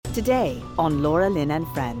Today on Laura Lynn and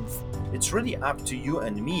Friends. It's really up to you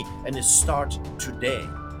and me, and it starts today.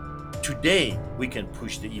 Today we can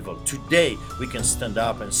push the evil. Today we can stand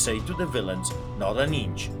up and say to the villains, not an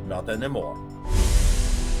inch, not anymore.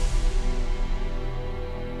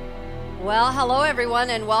 Well, hello everyone,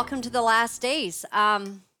 and welcome to the last days.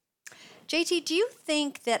 JT, do you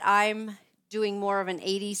think that I'm doing more of an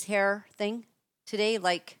 80s hair thing today?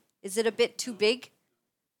 Like, is it a bit too big?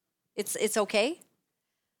 It's okay?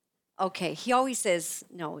 Okay, he always says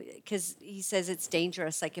no, because he says it's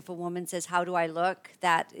dangerous. Like if a woman says, how do I look?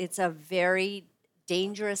 That it's a very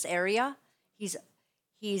dangerous area. It's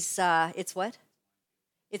what?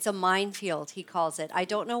 It's a minefield, he calls it. I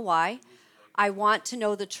don't know why. I want to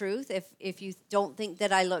know the truth. If you don't think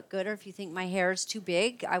that I look good or if you think my hair is too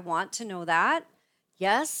big, I want to know that.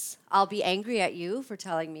 Yes, I'll be angry at you for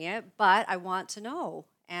telling me it, but I want to know.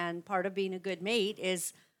 And part of being a good mate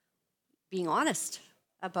is being honest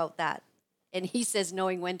about that. And he says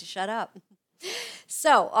knowing when to shut up.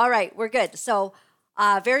 So, all right, we're good. So,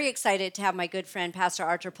 very excited to have my good friend, Pastor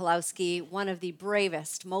Artur Pawlowski, one of the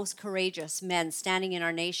bravest, most courageous men standing in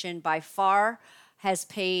our nation by far, has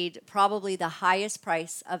paid probably the highest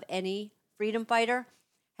price of any freedom fighter,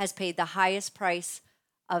 has paid the highest price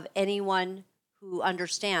of anyone who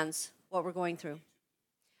understands what we're going through.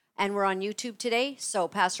 And we're on YouTube today, so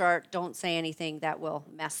Pastor Art, don't say anything that will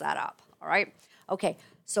mess that up, all right? Okay,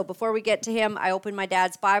 so before we get to him, I opened my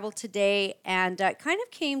dad's Bible today and kind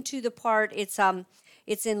of came to the part, it's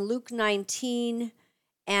in Luke 19,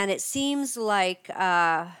 and it seems like,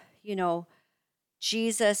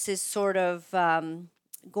 Jesus is sort of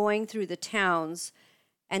going through the towns,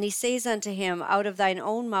 and he says unto him, out of thine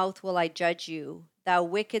own mouth will I judge you, thou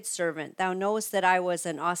wicked servant. Thou knowest that I was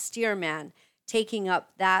an austere man, taking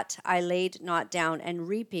up that I laid not down, and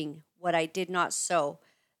reaping what I did not sow.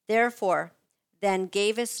 Therefore, then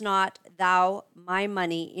gavest not thou my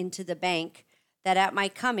money into the bank, that at my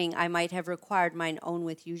coming I might have required mine own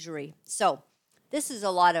with usury. So this is a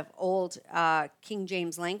lot of old King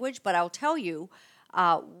James language, but I'll tell you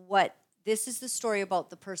what this is the story about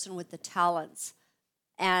the person with the talents.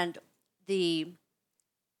 And the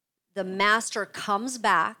master comes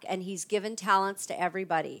back and he's given talents to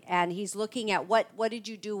everybody. And he's looking at what did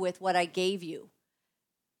you do with what I gave you?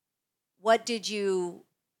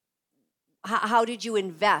 How did you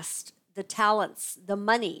invest the talents, the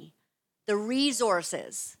money, the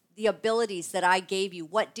resources, the abilities that I gave you?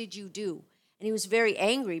 What did you do? And he was very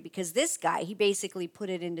angry because this guy, he basically put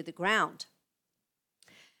it into the ground.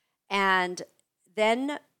 And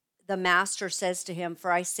then the master says to him,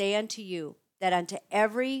 for I say unto you that unto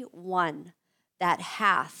every one that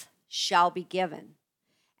hath shall be given,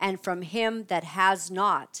 and from him that has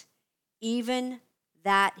not, even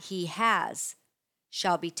that he has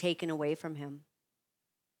shall be taken away from him.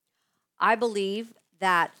 I believe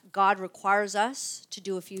that God requires us to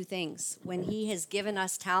do a few things. When he has given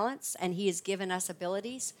us talents and he has given us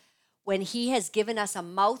abilities, when he has given us a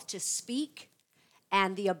mouth to speak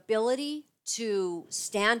and the ability to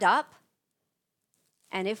stand up,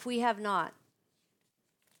 and if we have not,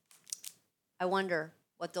 I wonder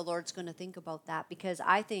what the Lord's going to think about that, because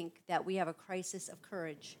I think that we have a crisis of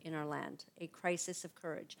courage in our land, a crisis of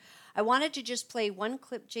courage. I wanted to just play one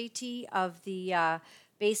clip, JT, of the,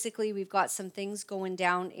 basically we've got some things going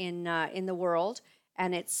down in the world,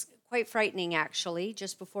 and it's quite frightening actually,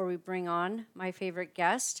 just before we bring on my favorite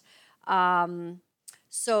guest.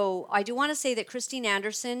 So I do want to say that Christine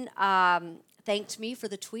Anderson thanked me for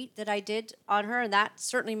the tweet that I did on her, and that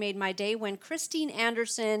certainly made my day. When Christine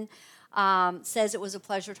Anderson says it was a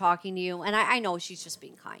pleasure talking to you, and I know she's just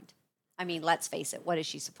being kind. I mean, let's face it, what is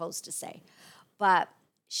she supposed to say? But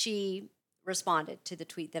she responded to the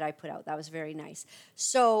tweet that I put out. That was very nice.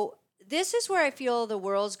 So this is where I feel the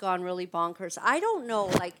world's gone really bonkers. I don't know,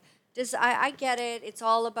 like, I get it. It's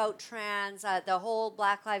all about trans. The whole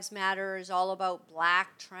Black Lives Matter is all about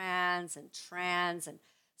black trans and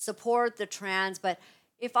support the trans. But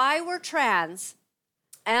if I were trans,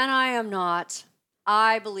 and I am not,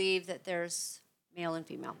 I believe that there's male and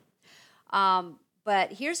female.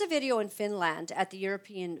 But here's a video in Finland at the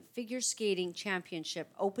European Figure Skating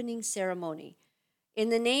Championship opening ceremony. In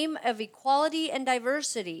the name of equality and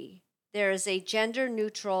diversity, there is a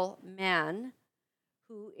gender-neutral man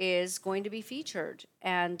who is going to be featured.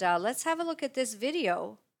 And let's have a look at this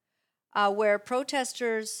video where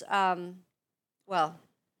protesters, well,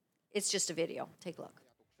 it's just a video. Take a look.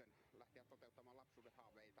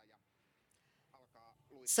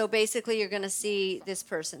 So basically you're going to see this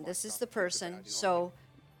person. This is the person. So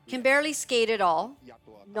can barely skate at all.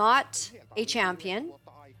 Not a champion.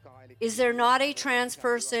 Is there not a trans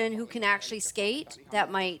person who can actually skate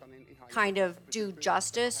that might kind of do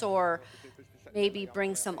justice or maybe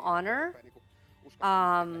bring some honor?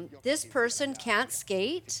 This person can't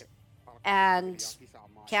skate and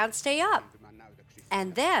can't stay up.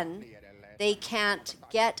 And then they can't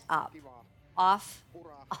get up off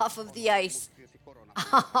off of the ice.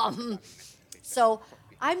 Um, so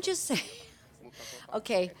I'm just saying,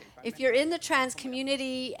 okay, if you're in the trans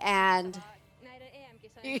community and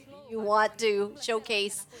you want to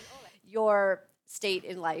showcase your state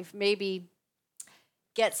in life, maybe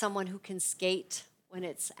get someone who can skate when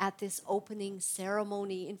it's at this opening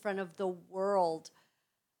ceremony in front of the world.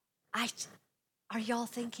 I are y'all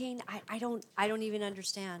thinking? I don't even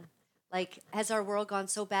understand. Like, has our world gone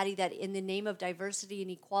so batty that in the name of diversity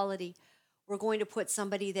and equality, we're going to put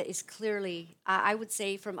somebody that is clearly, I would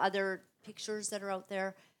say from other pictures that are out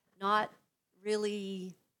there, not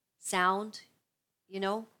really sound,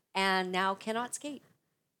 and now cannot skate.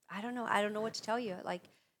 I don't know. I don't know what to tell you. Like,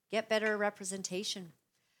 get better representation.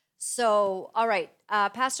 So, all right,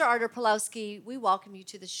 Pastor Artur Pawlowski, we welcome you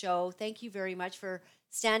to the show. Thank you very much for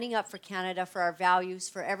standing up for Canada, for our values,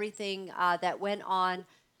 for everything that went on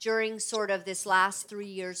during sort of this last 3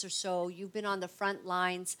 years or so. You've been on the front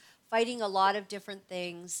lines fighting a lot of different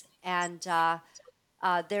things, and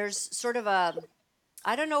there's sort of a,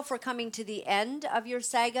 I don't know if we're coming to the end of your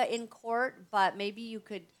saga in court, but maybe you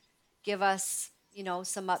could give us,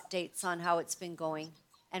 some updates on how it's been going.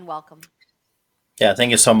 And welcome. Yeah,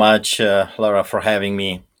 thank you so much, Laura, for having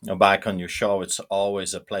me back on your show. It's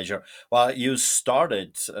always a pleasure. Well, you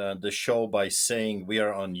started the show by saying we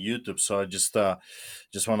are on YouTube, so I just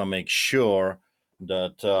want to make sure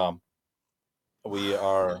that we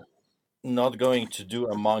are not going to do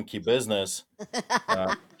a monkey business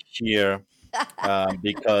uh, here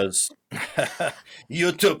because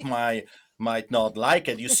YouTube might not like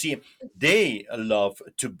it. You see, they love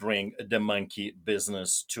to bring the monkey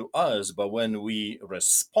business to us, but when we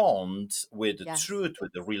respond with the Yes. truth,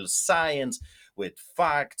 with the real science, with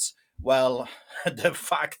facts, well, the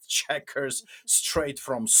fact checkers straight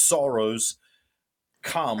from Soros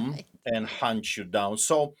come Right. and hunt you down.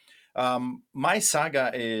 So, my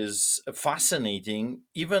saga is fascinating,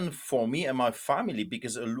 even for me and my family,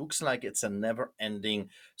 because it looks like it's a never ending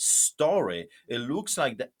story. It looks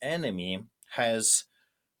like the enemy has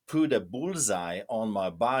put a bullseye on my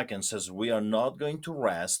back and says, we are not going to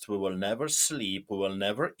rest. We will never sleep. We will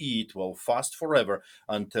never eat. We'll fast forever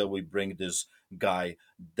until we bring this guy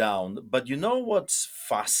down. But you know what's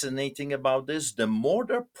fascinating about this? The more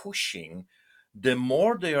they're pushing, the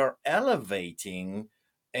more they are elevating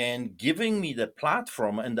and giving me the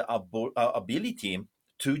platform and the ability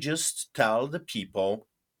to just tell the people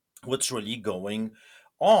what's really going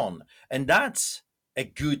on. And that's a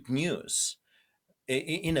good news.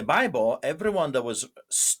 In the Bible, everyone that was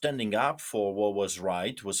standing up for what was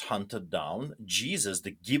right was hunted down. Jesus,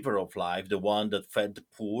 the giver of life, the one that fed the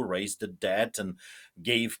poor, raised the dead, and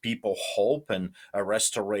gave people hope and a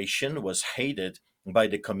restoration, was hated by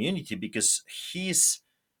the community because his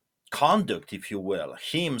conduct, if you will,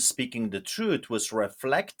 him speaking the truth, was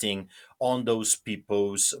reflecting on those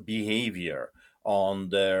people's behavior, on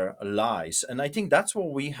their lies. And I think that's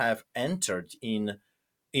what we have entered in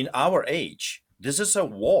our age. This is a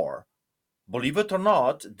war. Believe it or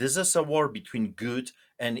not, this is a war between good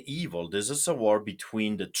and evil. This is a war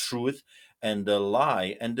between the truth and the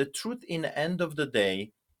lie. And the truth, in the end of the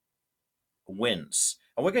day, wins.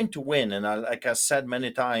 And we're going to win. And like I said many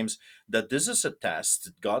times, that this is a test.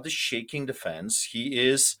 God is shaking the fence. He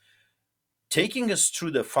is taking us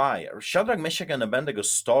through the fire. Shadrach, Meshach, and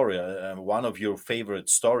Abednego's story, one of your favorite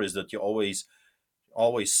stories that you always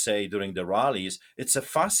say during the rallies, it's a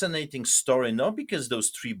fascinating story, not because those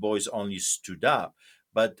three boys only stood up,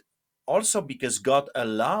 but also because God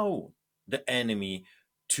allowed the enemy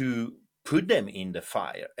to put them in the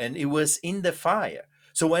fire. And it was in the fire.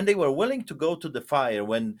 So when they were willing to go to the fire,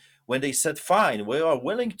 when they said, fine, we are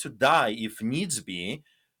willing to die if needs be,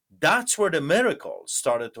 that's where the miracle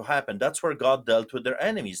started to happen. That's where God dealt with their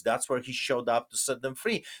enemies. That's where he showed up to set them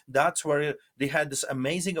free. That's where they had this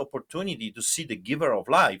amazing opportunity to see the giver of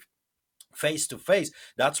life face to face.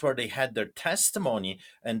 That's where they had their testimony,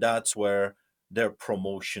 and that's where their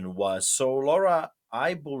promotion was. So, Laura,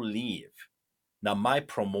 I believe now my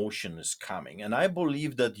promotion is coming, and I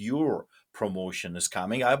believe that your promotion is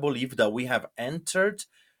coming. I believe that we have entered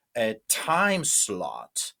a time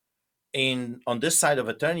slot in on this side of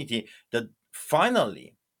eternity that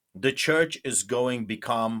finally the church is going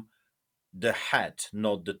become the head,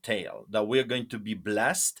 not the tail. That we're going to be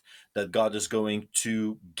blessed, that God is going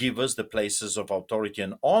to give us the places of authority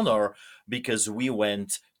and honor because we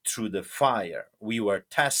went through the fire. We were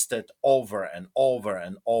tested over and over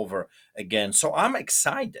and over again. So I'm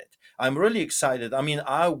excited. I'm really excited. I mean,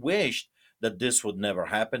 I wished that this would never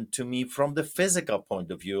happen to me from the physical point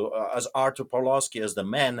of view. As Arthur Pawlowski, as the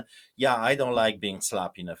man, yeah, I don't like being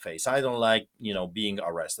slapped in the face. I don't like, being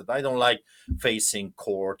arrested. I don't like facing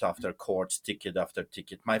court after court, ticket after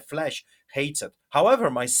ticket. My flesh hates it. However,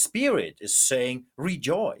 my spirit is saying,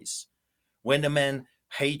 rejoice. When the men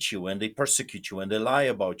hate you, when they persecute you, when they lie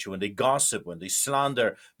about you, when they gossip, when they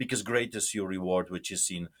slander, because great is your reward which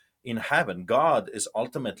is in heaven. God is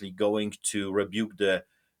ultimately going to rebuke the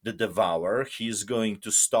devourer. He's going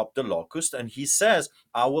to stop the locust, and he says,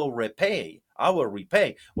 I will repay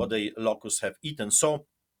what the locusts have eaten. So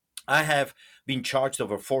I have been charged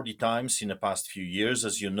over 40 times in the past few years,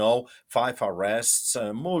 as you know, 5 arrests,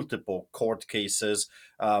 multiple court cases,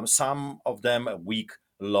 some of them a week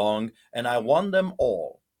long, and I won them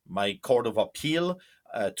all. My court of appeal,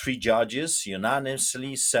 3 judges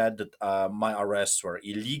unanimously said that my arrests were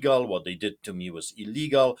illegal. What they did to me was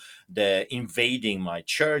illegal. The invading my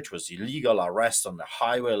church was illegal. Arrest on the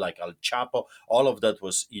highway like El Chapo, all of that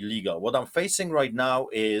was illegal. What I'm facing right now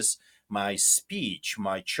is my speech,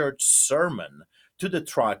 my church sermon to the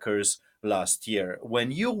truckers last year.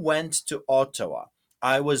 When you went to Ottawa,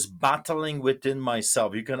 I was battling within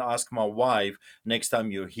myself. You can ask my wife next time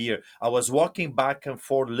you're here. I was walking back and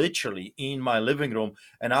forth literally in my living room,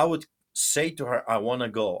 and I would say to her, I want to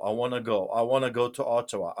go, I want to go, I want to go to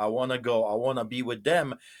Ottawa, I want to go, I want to be with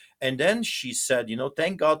them. And then she said,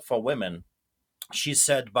 thank God for women. She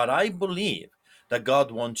said, but I believe that God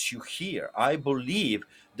wants you here. I believe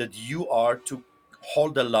that you are to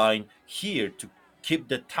hold the line here, to keep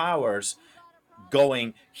the towers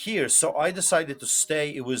going here. So I decided to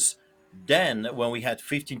stay. It was then when we had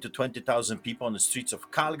 15 to 20,000 people on the streets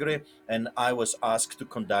of Calgary, and I was asked to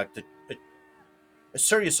conduct a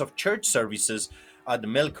series of church services at the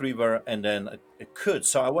Milk River and then at Coode.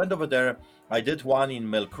 So I went over there. I did one in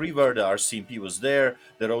Milk River. The RCMP was there.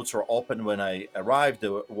 The roads were open when I arrived.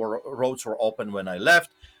 The roads were open when I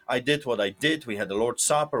left. I did what I did. We had the Lord's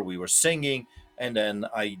Supper. We were singing. And then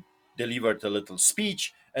I delivered a little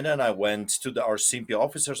speech. And then I went to the RCMP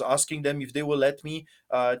officers asking them if they will let me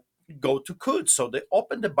go to Coode. So they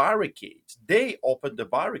opened the barricade. They opened the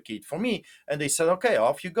barricade for me. And they said, okay,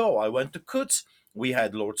 off you go. I went to Coode. We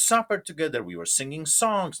had Lord's Supper together. We were singing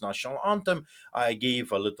songs, national anthem. I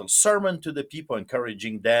gave a little sermon to the people,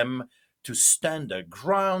 encouraging them to stand their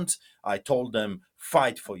ground. I told them,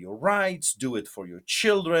 fight for your rights, do it for your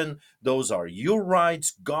children. Those are your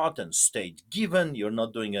rights, God and state given. You're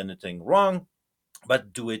not doing anything wrong,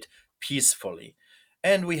 but do it peacefully.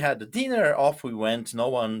 And we had the dinner, off we went. No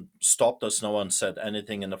one stopped us, no one said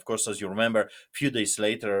anything. And of course, as you remember, a few days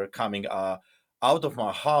later, coming out of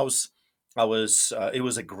my house, it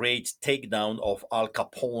was a great takedown of Al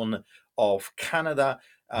Capone of Canada.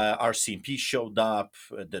 RCMP showed up,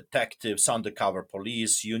 detectives, undercover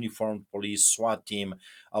police, uniformed police, SWAT team.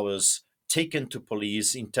 I was taken to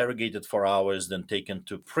police, interrogated for hours, then taken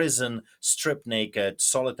to prison, stripped naked,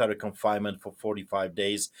 solitary confinement for 45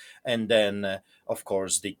 days. And then, of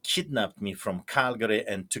course, they kidnapped me from Calgary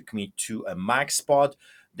and took me to a MAC spot.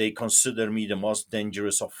 They consider me the most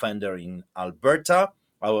dangerous offender in Alberta.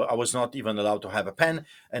 I was not even allowed to have a pen.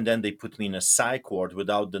 And then they put me in a psych ward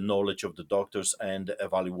without the knowledge of the doctors and the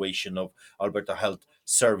evaluation of Alberta Health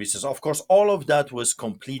Services. Of course, all of that was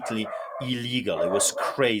completely illegal. It was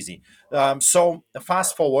crazy. So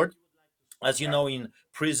fast forward, as you know, in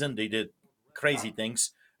prison, they did crazy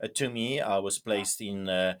things to me. I was placed in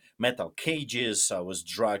metal cages. I was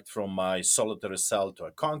dragged from my solitary cell to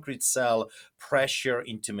a concrete cell, pressure,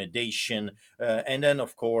 intimidation, and then,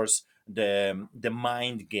 of course, the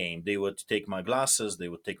mind game. They would take my glasses, they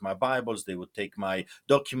would take my Bibles, they would take my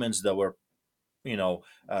documents that were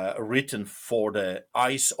written for the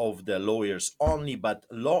eyes of the lawyers only, but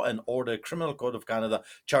law and order, Criminal Code of Canada,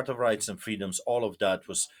 Charter of Rights and Freedoms, all of that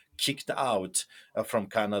was kicked out from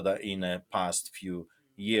Canada in the past few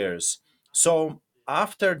years. So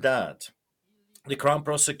after that, the Crown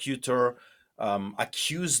Prosecutor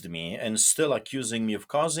accused me and still accusing me of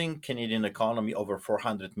causing Canadian economy over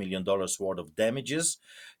 $400 million worth of damages.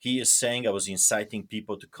 He is saying I was inciting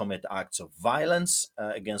people to commit acts of violence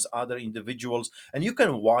against other individuals. And you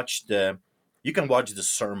can watch the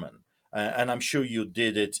sermon, and I'm sure you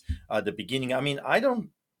did it at the beginning. I mean, I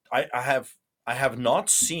have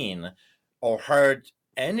not seen or heard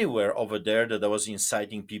anywhere over there that I was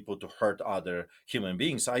inciting people to hurt other human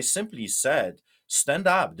beings. I simply said, stand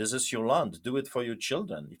up. This is your land. Do it for your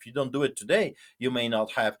children. If you don't do it today, you may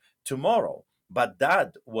not have tomorrow. but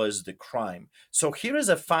that was the crime. So here is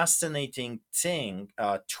a fascinating thing,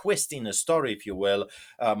 twist in the story, if you will.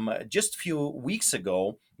 Just a few weeks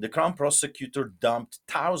ago, the Crown prosecutor dumped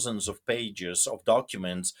thousands of pages of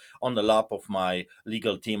documents on the lap of my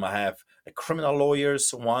legal team. I have a criminal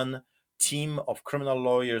lawyers, one team of criminal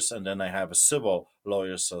lawyers, and then I have a civil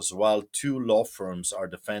lawyers as well. Two law firms are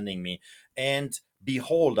defending me. And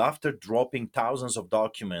behold, after dropping thousands of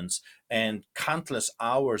documents and countless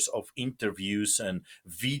hours of interviews and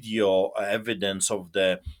video evidence of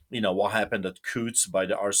the, what happened at Coots by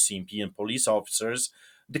the RCMP and police officers,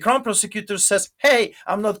 the Crown prosecutor says, hey,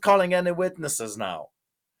 I'm not calling any witnesses now.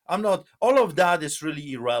 I'm not, all of that is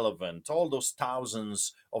really irrelevant. All those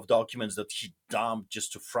thousands of documents that he dumped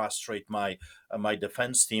just to frustrate my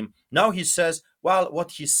defense team. Now he says, well,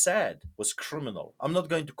 what he said was criminal. I'm not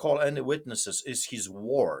going to call any witnesses, is his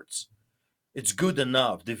words. It's good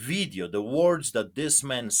enough. The video, the words that this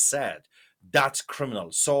man said, that's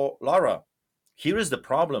criminal. So, Laura, here is the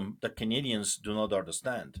problem that Canadians do not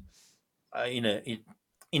understand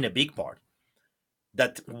in a big part,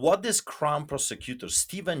 that what this Crown prosecutor,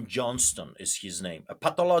 Stephen Johnston is his name, a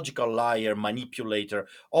pathological liar, manipulator,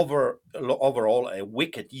 overall a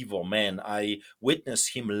wicked, evil man. I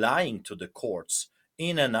witnessed him lying to the courts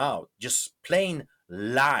in and out, just plain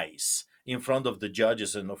lies in front of the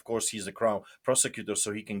judges. And of course, he's the Crown prosecutor,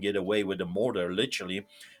 so he can get away with the murder, literally.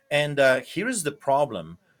 And here is the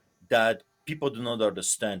problem that people do not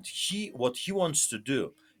understand. What he wants to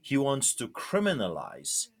do, he wants to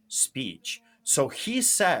criminalize speech. So he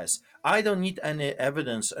says, I don't need any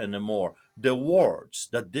evidence anymore. The words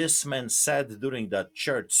that this man said during that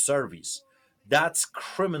church service, that's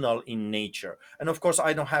criminal in nature. And of course,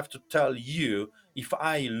 I don't have to tell you, if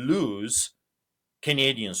I lose,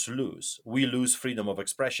 Canadians lose. We lose freedom of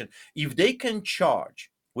expression. If they can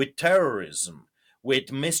charge with terrorism,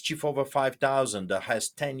 with mischief over 5,000 that has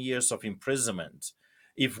 10 years of imprisonment,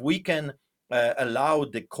 if we can allow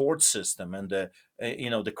the court system and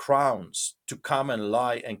the crowns to come and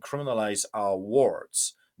lie and criminalize our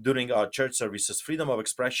words during our church services, freedom of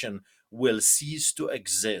expression will cease to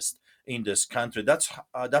exist in this country.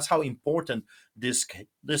 That's how important this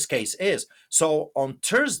case is. So on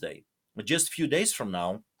Thursday, just a few days from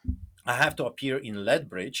now, I have to appear in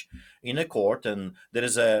Lethbridge in a court, and there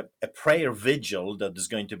is a prayer vigil that is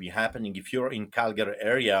going to be happening. If you're in Calgary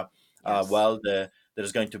area, Yes.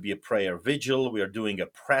 there's going to be a prayer vigil. We are doing a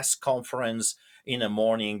press conference in the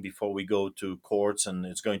morning before we go to courts, and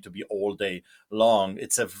it's going to be all day long.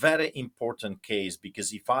 It's a very important case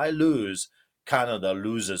because if I lose, Canada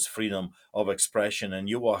loses freedom of expression, and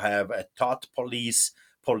you will have a thought police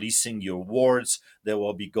policing your words. They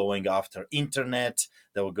will be going after internet.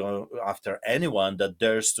 They will go after anyone that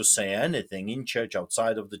dares to say anything in church,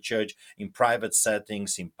 outside of the church, in private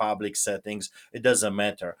settings, in public settings. It doesn't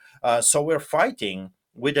matter. So we're fighting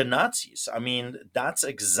with the Nazis. I mean, that's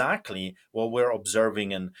exactly what we're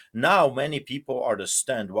observing. And now many people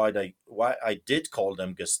understand why I did call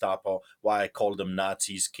them Gestapo, why I call them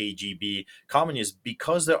Nazis, KGB, communists,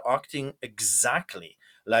 because they're acting exactly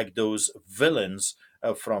like those villains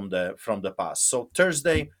from the past. So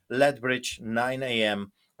Thursday, Lethbridge, 9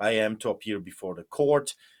 a.m. I am to appear before the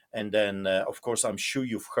court, and then of course I'm sure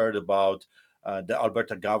you've heard about the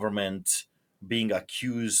Alberta government being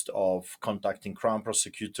accused of contacting Crown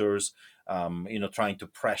prosecutors, trying to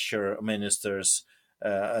pressure ministers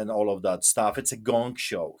and all of that stuff. It's a gong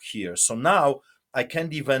show here. So now I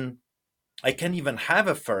can't even I can't even have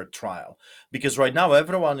a fair trial because right now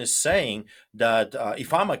everyone is saying that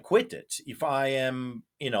if I'm acquitted, if I am,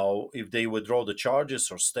 if they withdraw the charges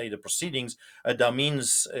or stay the proceedings, that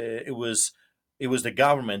means it was the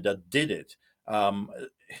government that did it.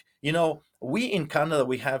 We in Canada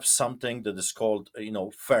we have something that is called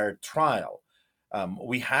fair trial.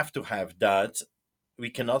 We have to have that. We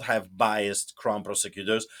cannot have biased crown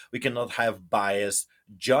prosecutors. We cannot have biased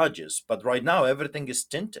judges. But right now everything is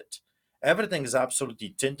tinted. Everything is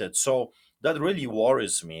absolutely tinted. So that really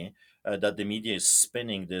worries me that the media is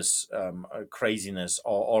spinning this craziness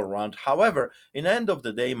all around. However, in the end of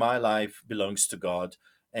the day, my life belongs to God,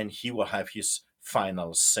 and He will have His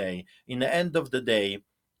final say. In the end of the day,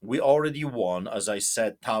 we already won, as I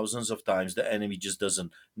said thousands of times. The enemy just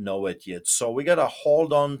doesn't know it yet. So we got to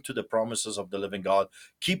hold on to the promises of the living God.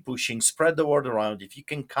 Keep pushing, spread the word around. If you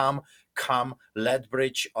can come,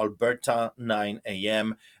 Lethbridge, Alberta, 9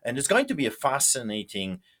 a.m. And it's going to be a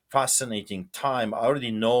fascinating time. I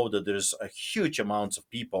already know that there's a huge amounts of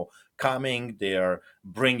people coming. They are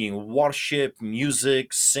bringing worship,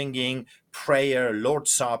 music, singing, prayer,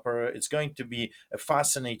 Lord's Supper. It's going to be a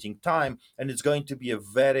fascinating time, and it's going to be a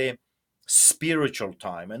very spiritual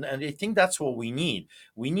time, and I think that's what we need.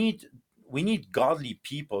 We need we need godly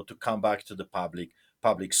people to come back to the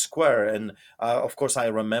public square. And of course, I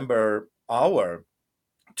remember our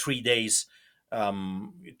 3 days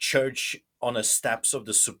church on the steps of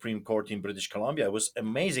the Supreme Court in British Columbia. It was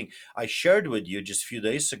amazing. I shared with you just a few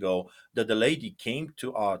days ago that the lady came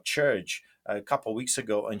to our church a couple of weeks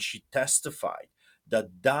ago, and she testified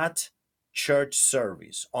that church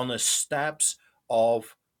service on the steps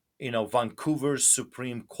of Vancouver's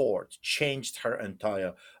Supreme Court changed her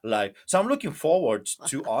entire life. So I'm looking forward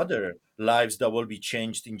to other lives that will be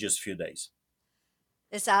changed in just a few days.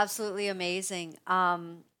 It's absolutely amazing.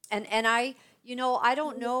 And I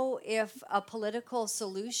don't know if a political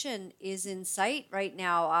solution is in sight right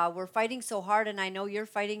now. We're fighting so hard, and I know you're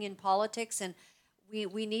fighting in politics, and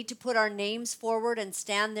we need to put our names forward and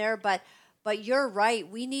stand there. But you're right.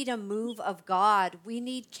 We need a move of God. We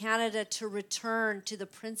need Canada to return to the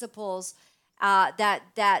principles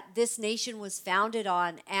that this nation was founded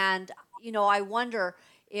on. And I wonder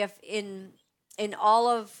if in all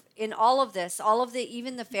of this, all of the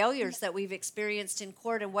even the failures that we've experienced in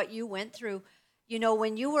court and what you went through,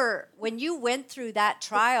 when you went through that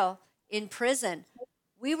trial in prison,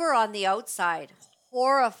 we were on the outside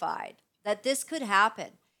horrified that this could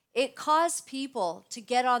happen. It caused people to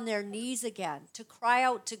get on their knees again, to cry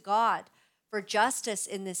out to God for justice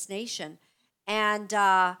in this nation. And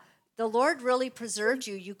the Lord really preserved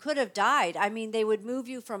you. You could have died. I mean, they would move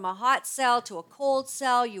you from a hot cell to a cold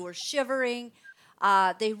cell. You were shivering.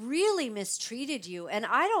 They really mistreated you. And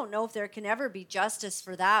I don't know if there can ever be justice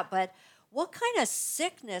for that. But what kind of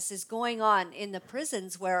sickness is going on in the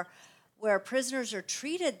prisons where prisoners are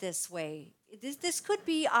treated this way? This could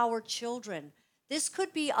be our children. This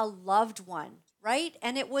could be a loved one, right?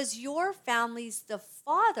 And it was your family's, the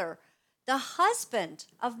father, the husband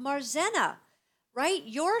of Marzena, right?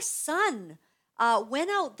 Your son went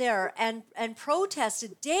out there and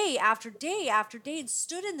protested day after day after day and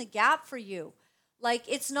stood in the gap for you. Like,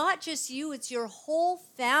 it's not just you, it's your whole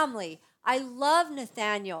family. I love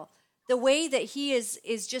Nathaniel, the way that he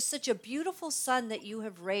is just such a beautiful son that you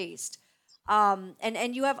have raised.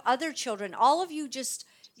 And you have other children, all of you just,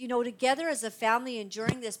 together as a family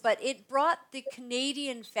enduring this. But it brought the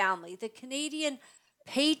Canadian family, the Canadian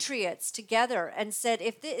patriots together and said,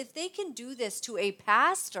 if they can do this to a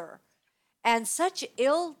pastor and such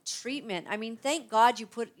ill treatment. I mean, thank God you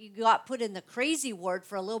got put in the crazy ward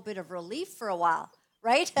for a little bit of relief for a while,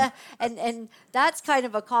 right? and that's kind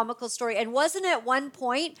of a comical story. And wasn't at one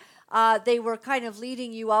point they were kind of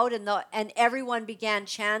leading you out, and everyone began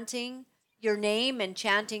chanting your name and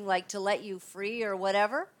chanting like to let you free or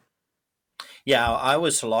whatever? Yeah, I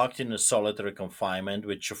was locked in a solitary confinement,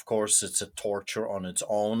 which of course it's a torture on its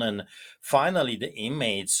own. And finally, the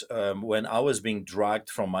inmates, when I was being dragged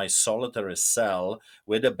from my solitary cell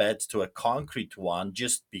with a bed to a concrete one,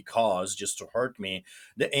 just to hurt me,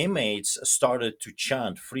 the inmates started to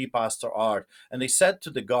chant "Free Pastor Art," and they said to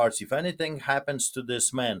the guards, "If anything happens to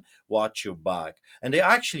this man, watch your back." And they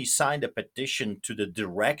actually signed a petition to the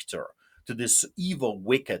director, to this evil,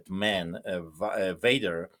 wicked man,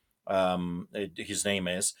 Vader, his name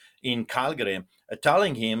is, in Calgary,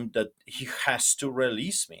 telling him that he has to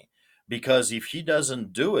release me, because if he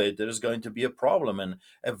doesn't do it, there's going to be a problem. And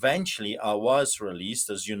eventually, I was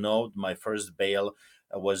released. As you know, my first bail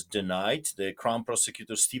was denied. The Crown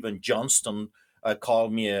Prosecutor Stephen Johnston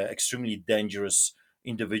called me an extremely dangerous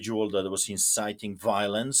individual that was inciting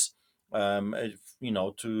violence.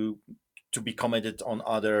 To be committed on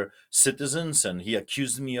other citizens, and he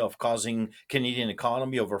accused me of causing Canadian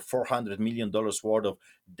economy over $400 million worth of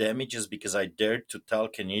damages because I dared to tell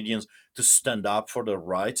Canadians to stand up for their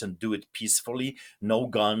rights and do it peacefully. No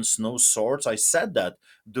guns, no swords. I said that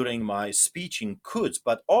during my speech in Quds,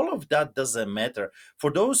 but all of that doesn't matter.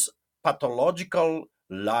 For those pathological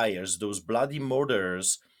liars, those bloody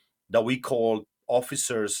murderers that we call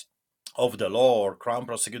officers of the law or crown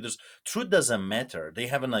prosecutors, truth doesn't matter. They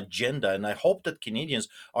have an agenda, and I hope that Canadians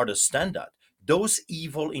understand that. Those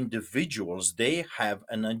evil individuals, they have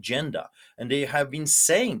an agenda, and they have been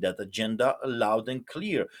saying that agenda loud and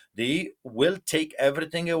clear. They will take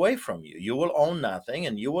everything away from you. You will own nothing,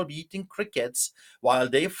 and you will be eating crickets while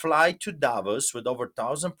they fly to Davos with over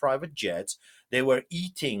 1,000 private jets. They were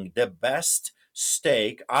eating the best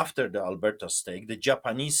steak after the Alberta steak, the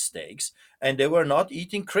Japanese steaks, and they were not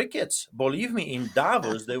eating crickets. Believe me, in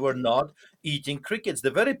Davos, they were not eating crickets.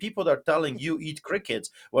 The very people that are telling you eat crickets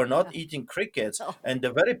were not eating crickets, Oh, and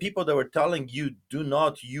the very people that were telling you do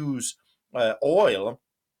not use oil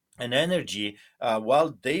and energy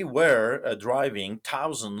while they were driving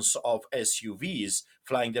thousands of SUVs,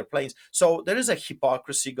 flying their planes. So there is a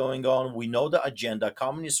hypocrisy going on. We know the agenda.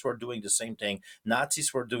 Communists were doing the same thing,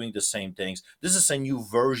 Nazis were doing the same things. This is a new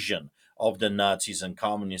version of the Nazis and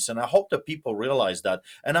communists. And I hope that people realize that.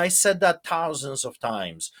 And I said that thousands of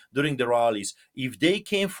times during the rallies. If they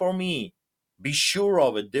came for me, be sure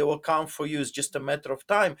of it. They will come for you. It's just a matter of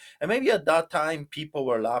time. And maybe at that time, people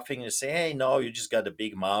were laughing and say, hey, no, you just got a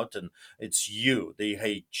big mouth and it's you. They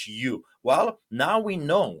hate you. Well, now we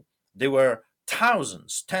know there were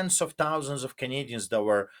thousands, tens of thousands of Canadians that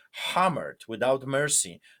were hammered without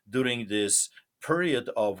mercy during this period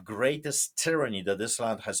of greatest tyranny that this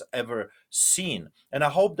land has ever seen. And I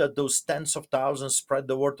hope that those tens of thousands spread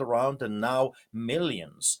the word around, and now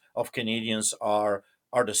millions of Canadians are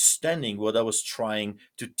understanding what I was trying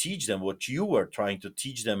to teach them, what you were trying to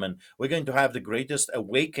teach them, and we're going to have the greatest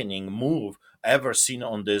awakening move ever seen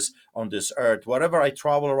on this earth. Wherever I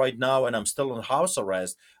travel right now, and I'm still on house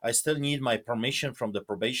arrest, I still need my permission from the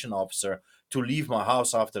probation officer to leave my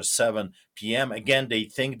house after 7 p.m. Again, they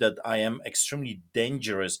think that I am extremely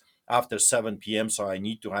dangerous after 7 p.m., so I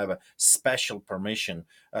need to have a special permission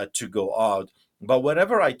to go out. But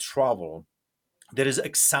wherever I travel, there is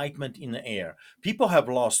excitement in the air. People have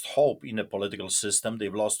lost hope in a political system.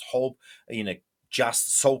 They've lost hope in a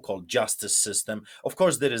just so-called justice system. Of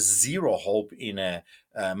course, there is zero hope in a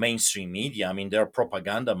mainstream media. I mean, they're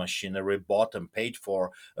propaganda machinery bought and paid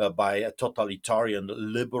for by a totalitarian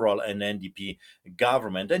liberal and NDP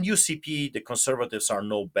government. And UCP, the conservatives are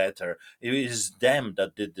no better. It is them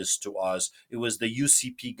that did this to us. It was the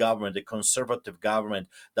UCP government, the conservative government,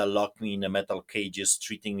 that locked me in the metal cages,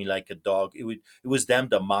 treating me like a dog. It was them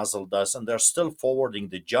that muzzled us, and they're still forwarding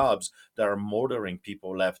the jobs that are murdering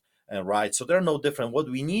people left and right. So they're no different. What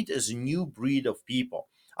we need is a new breed of people.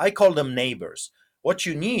 I call them neighbors. What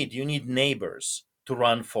you need neighbors to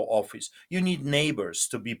run for office. You need neighbors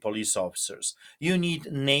to be police officers. You need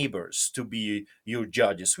neighbors to be your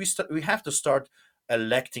judges. We have to start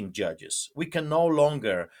electing judges. We can no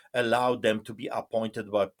longer allow them to be appointed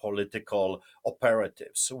by political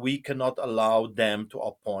operatives. We cannot allow them to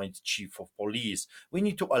appoint chief of police. We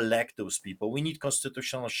need to elect those people. We need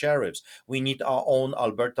constitutional sheriffs. We need our own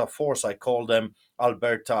Alberta force. I call them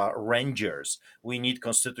Alberta Rangers. We need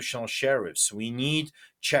constitutional sheriffs. We need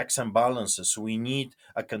checks and balances. We need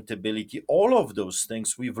accountability. All of those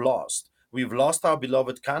things we've lost. We've lost our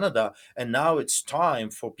beloved Canada, and now it's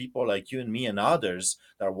time for people like you and me and others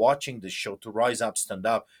that are watching this show to rise up, stand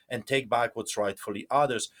up, and take back what's rightfully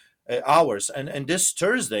ours. And this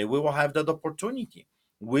Thursday, we will have that opportunity.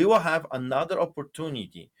 We will have another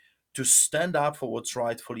opportunity to stand up for what's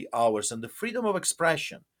rightfully ours. And the freedom of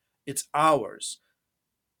expression, it's ours.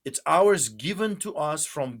 It's ours, given to us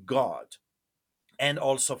from God and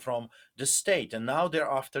also from the state. And now they're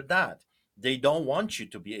after that. They don't want you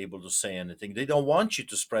to be able to say anything. They don't want you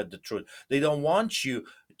to spread the truth. They don't want you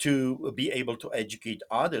to be able to educate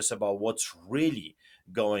others about what's really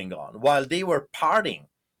going on. While they were partying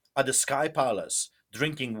at the Sky Palace,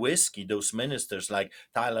 drinking whiskey, those ministers like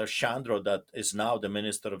Tyler Shandro, that is now the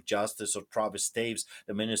Minister of Justice, or Travis Taves,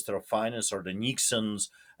 the Minister of Finance, or the Nixons,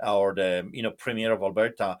 or the Premier of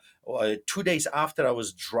Alberta. 2 days after I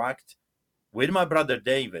was dragged with my brother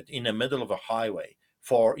David in the middle of a highway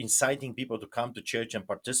for inciting people to come to church and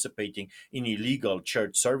participating in illegal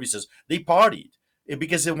church services, they partied.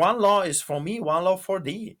 Because the one law is for me, one law for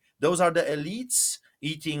thee. Those are the elites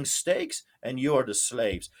eating steaks, and you are the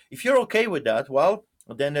slaves. If you're okay with that, well,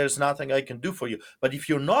 then there's nothing I can do for you. But if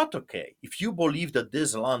you're not okay, if you believe that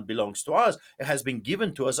this land belongs to us, it has been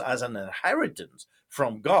given to us as an inheritance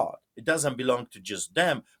from God. It doesn't belong to just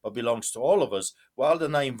them, but belongs to all of us. Well,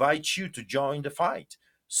 then I invite you to join the fight.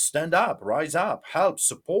 Stand up, rise up, help,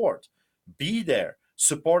 support, be there,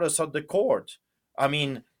 support us at the court. I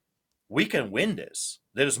mean, we can win this.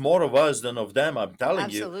 There's more of us than of them, I'm telling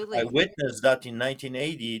you. I Absolutely. witnessed that in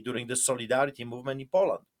 1980 during the Solidarity movement in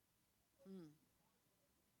Poland. Mm.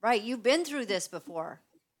 Right. You've been through this before.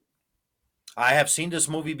 I have seen this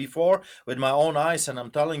movie before with my own eyes, and I'm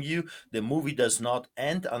telling you, the movie does not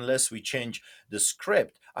end unless we change the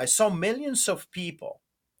script. I saw millions of people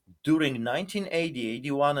during 1980,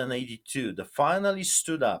 81, and 82 that finally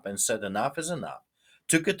stood up and said, enough is enough,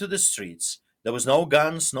 took it to the streets. There was no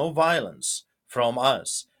guns, no violence from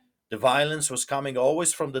us. The violence was coming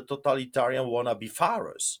always from the totalitarian wannabe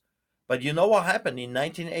pharaohs. But you know what happened in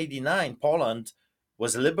 1989? Poland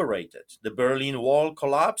was liberated. The Berlin Wall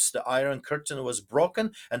collapsed, the Iron Curtain was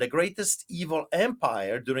broken, and the greatest evil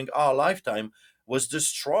empire during our lifetime was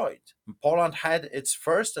destroyed. Poland had its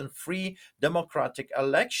first and free democratic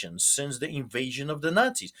elections since the invasion of the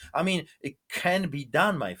Nazis. I mean, it can be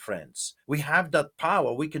done, my friends. We have that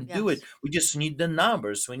power. We can do it. Yes. We just need the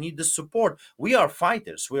numbers. We need the support. We are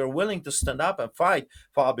fighters. We are willing to stand up and fight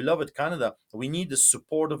for our beloved Canada. We need the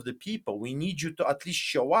support of the people. We need you to at least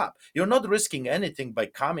show up. You're not risking anything by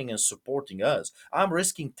coming and supporting us. I'm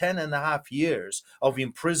risking 10 and a half years of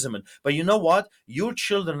imprisonment. But you know what? Your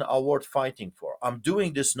children are worth fighting for. I'm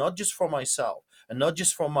doing this not just for myself and not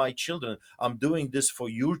just for my children. I'm doing this for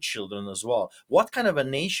your children as well. What kind of a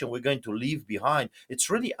nation we're going to leave behind? It's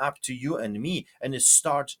really up to you and me. And it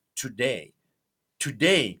starts today.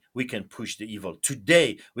 Today, we can push the evil.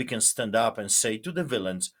 Today, we can stand up and say to the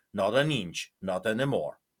villains, not an inch, not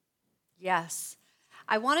anymore. Yes.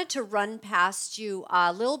 I wanted to run past you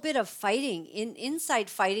a little bit of fighting, inside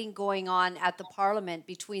fighting going on at the Parliament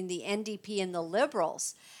between the NDP and the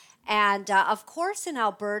Liberals. And of course, in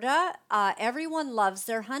Alberta, everyone loves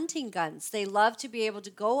their hunting guns. They love to be able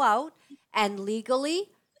to go out and legally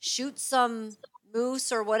shoot some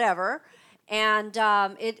moose or whatever. And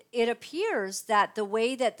it appears that the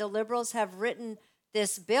way that the Liberals have written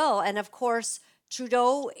this bill, and of course,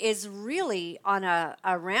 Trudeau is really on a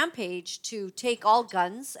rampage to take all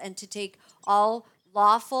guns and to take all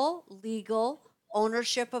lawful, legal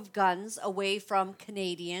ownership of guns away from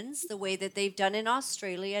Canadians, the way that they've done in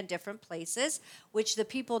Australia and different places, which the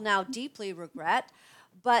people now deeply regret.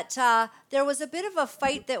 But there was a bit of a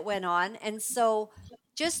fight that went on. And so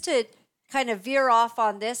just to kind of veer off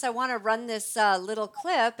on this, I want to run this little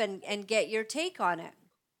clip and get your take on it.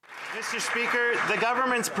 Mr. Speaker, the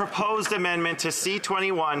government's proposed amendment to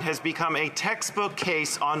C-21 has become a textbook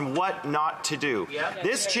case on what not to do.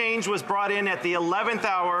 This change was brought in at the 11th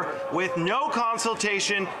hour with no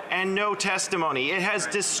consultation and no testimony. It has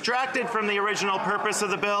distracted from the original purpose of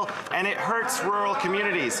the bill, and it hurts rural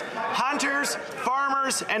communities. Hunters,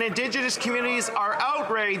 farmers, and Indigenous communities are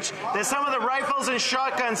outraged that some of the rifles and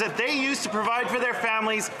shotguns that they used to provide for their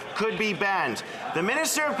families could be banned. The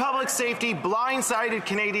Minister of Public Safety blindsided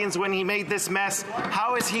Canadians when he made this mess.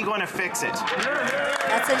 How is he going to fix it?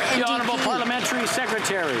 That's an NDP. The Honourable Parliamentary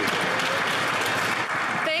Secretary.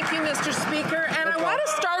 Thank you, Mr. Speaker. And I want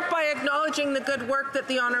to start by acknowledging the good work that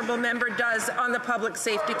the Honourable Member does on the Public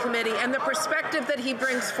Safety Committee and the perspective that he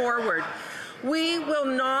brings forward. We will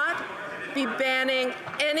not be banning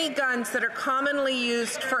any guns that are commonly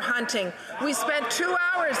used for hunting. We spent 2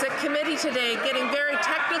 hours at committee today getting very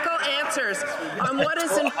technical answers on what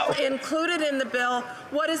is included in the bill,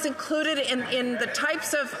 what is included in the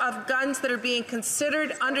types of guns that are being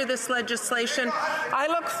considered under this legislation. I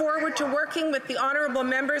look forward to working with the honourable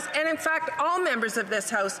members and, in fact, all members of this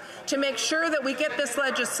House to make sure that we get this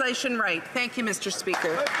legislation right. Thank you, Mr.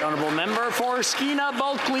 Speaker. Honourable Member for Skeena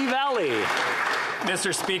Bulkley Valley.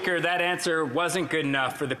 Mr. Speaker, that answer wasn't good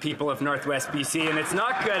enough for the people of Northwest BC, and it's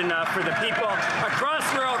not good enough for the people across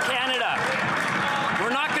rural Canada.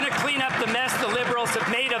 We're not going to clean up the mess the Liberals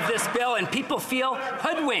have made of this bill, and people feel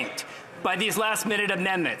hoodwinked by these last-minute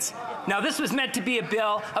amendments. Now, this was meant to be a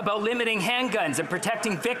bill about limiting handguns and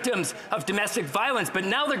protecting victims of domestic violence, but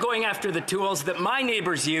now they're going after the tools that my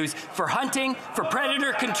neighbors use for hunting, for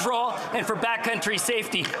predator control, and for backcountry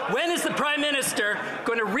safety. When is the Prime Minister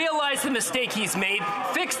going to realize the mistake he's made,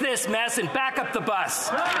 fix this mess, and back up the bus?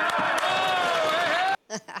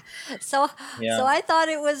 So I thought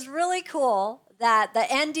it was really cool that the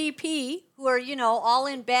NDP, who are, all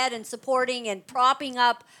in bed and supporting and propping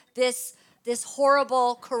up this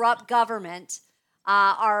horrible, corrupt government,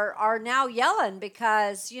 are now yelling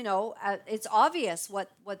because, it's obvious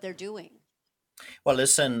what they're doing. Well,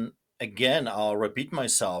 listen, again, I'll repeat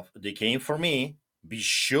myself. They came for me. Be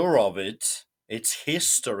sure of it. It's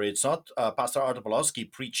history. It's not Pastor Artur Pawlowski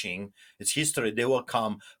preaching. It's history. They will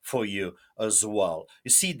come for you as well.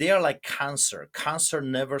 You see, they are like cancer. Cancer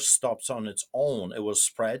never stops on its own. It will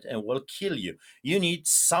spread and will kill you. You need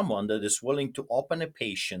someone that is willing to open a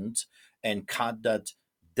patient and cut that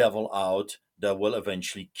devil out that will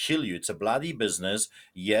eventually kill you. It's a bloody business.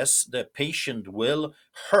 Yes, the patient will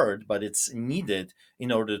hurt, but it's needed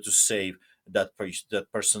in order to save that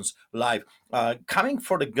person's life. Coming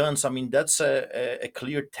for the guns, I mean, that's a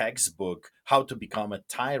clear textbook, how to become a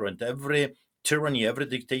tyrant. Every tyranny, every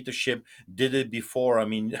dictatorship did it before. I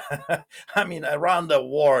mean, around the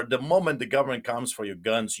war, the moment the government comes for your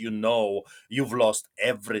guns, you've lost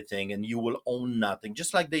everything and you will own nothing.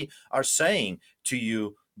 Just like they are saying to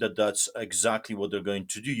you that that's exactly what they're going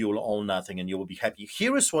to do. You will own nothing and you will be happy.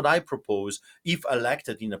 Here is what I propose if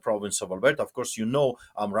elected in the province of Alberta. Of course,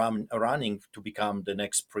 I'm running to become the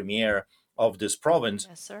next premier of this province,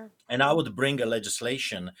 Yes, sir. and I would bring a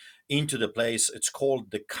legislation into the place. It's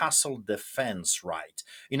called the castle defense right.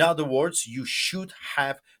 In other words, you should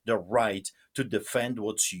have the right to defend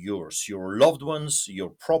what's yours, your loved ones, your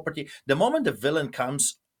property. The moment the villain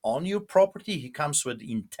comes on your property, he comes with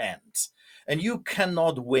intent. And you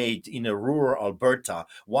cannot wait in a rural Alberta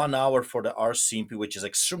 1 hour for the RCMP, which is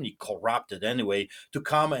extremely corrupted anyway, to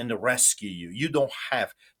come and rescue you. You don't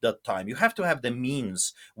have that time. You have to have the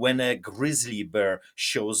means when a grizzly bear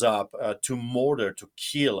shows up to murder, to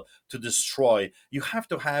kill, to destroy. You have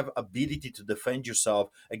to have ability to defend yourself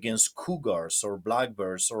against cougars or black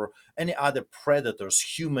bears or any other predators,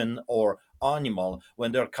 human or animal,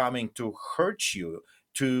 when they're coming to hurt you,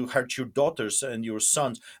 to hurt your daughters and your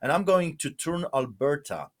sons. And I'm going to turn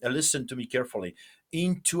Alberta, listen to me carefully,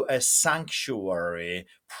 into a sanctuary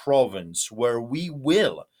province where we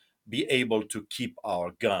will be able to keep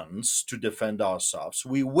our guns to defend ourselves.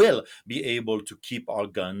 We will be able to keep our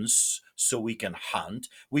guns so we can hunt.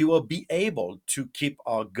 We will be able to keep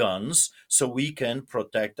our guns so we can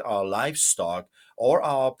protect our livestock or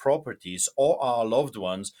our properties or our loved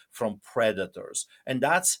ones from predators. And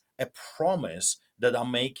that's a promise that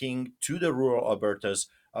I'm making to the rural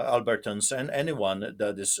Albertans and anyone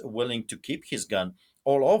that is willing to keep his gun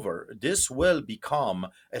all over. This will become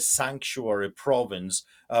a sanctuary province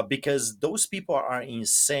because those people are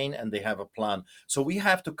insane and they have a plan. So we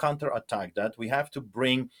have to counterattack that. We have to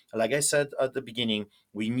bring, like I said at the beginning,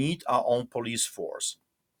 we need our own police force.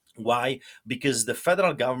 Why? Because the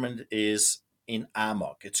federal government is in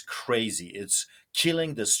amok. It's crazy. It's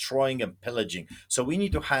killing, destroying, and pillaging. So we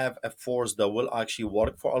need to have a force that will actually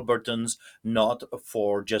work for Albertans, not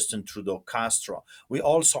for Justin Trudeau Castro. We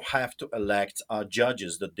also have to elect our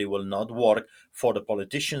judges that they will not work for the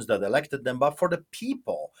politicians that elected them, but for the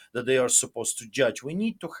people that they are supposed to judge. We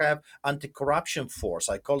need to have anti-corruption force.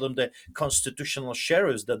 I call them the constitutional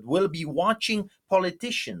sheriffs that will be watching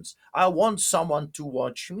politicians. I want someone to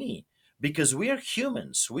watch me because we are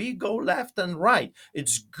humans. We go left and right.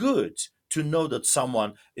 It's good to know that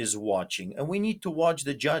someone is watching, and we need to watch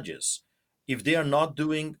the judges. If they are not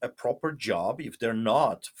doing a proper job, if they're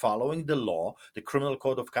not following the law, the Criminal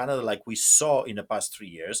Code of Canada, like we saw in the past 3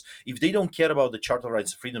 years, if they don't care about the Charter of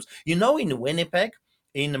Rights and Freedoms, in Winnipeg,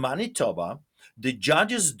 in Manitoba, the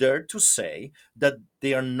judges dare to say that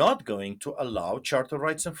they are not going to allow Charter of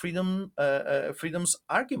Rights and Freedoms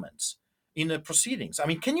arguments in the proceedings. I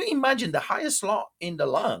mean, can you imagine the highest law in the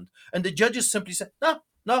land, and the judges simply say,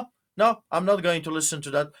 no, I'm not going to listen to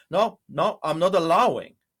that. No, I'm not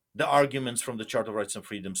allowing the arguments from the Charter of Rights and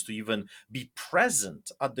Freedoms to even be present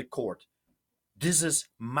at the court. This is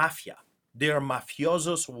mafia. They are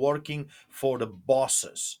mafiosos working for the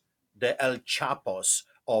bosses, the El Chapos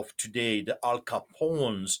of today, the Al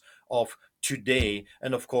Capones of today.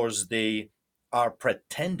 And of course, they are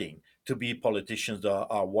pretending to be politicians that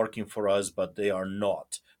are working for us, but they are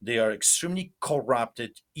not. They are extremely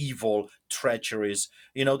corrupted, evil, treacherous.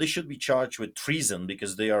 They should be charged with treason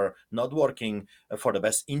because they are not working for the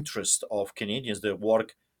best interest of Canadians. They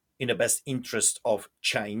work in the best interest of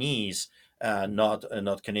Chinese, not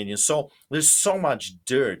Canadians. So there's so much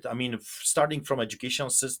dirt. I mean, starting from educational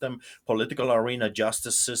system, political arena,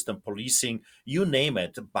 justice system, policing, you name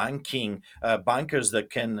it, banking, bankers that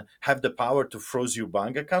can have the power to freeze your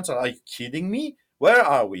bank accounts. Are you kidding me? Where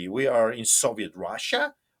are we? We are in Soviet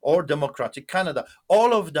Russia or democratic Canada.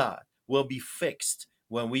 All of that will be fixed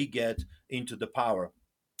when we get into the power.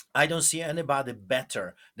 I don't see anybody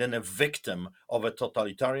better than a victim of a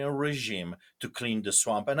totalitarian regime to clean the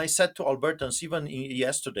swamp. And I said to Albertans, even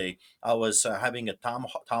yesterday, I was having a town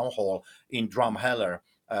hall in Drumheller,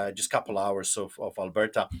 just a couple hours of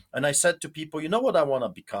Alberta. And I said to people, you know what I want to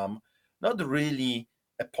become? Not really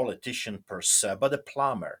a politician per se, but a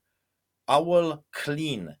plumber. I will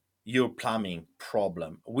clean your plumbing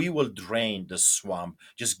problem. We will drain the swamp.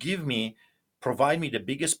 Just provide me the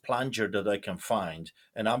biggest plunger that I can find,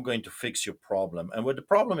 and I'm going to fix your problem. And when the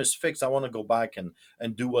problem is fixed, I want to go back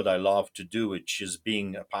and do what I love to do, which is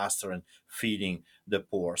being a pastor and feeding the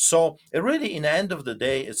poor. So it really, in the end of the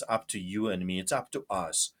day, it's up to you and me. It's up to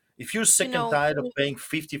us. If you're sick and tired of paying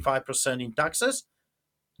 55% in taxes,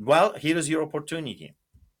 well, here is your opportunity.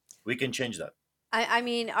 We can change that. I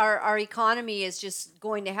mean, our economy is just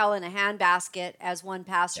going to hell in a handbasket, as one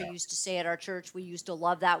pastor used to say at our church. We used to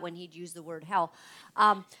love that when he'd use the word hell.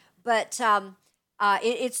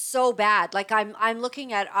 It's so bad. Like I'm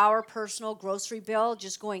looking at our personal grocery bill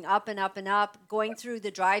just going up and up and up. Going through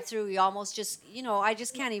the drive-through, we almost just, I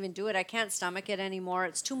just can't even do it. I can't stomach it anymore.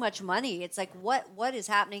 It's too much money. It's like, what is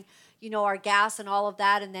happening? Our gas and all of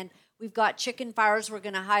that, and then We've got chicken fires. We're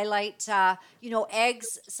going to highlight,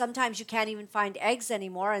 eggs. Sometimes you can't even find eggs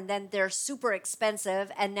anymore, and then they're super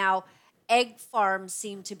expensive. And now egg farms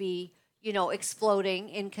seem to be, exploding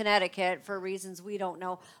in Connecticut for reasons we don't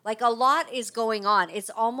know. Like, a lot is going on.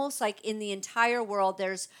 It's almost like in the entire world,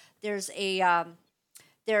 they're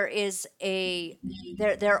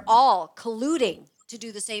all colluding to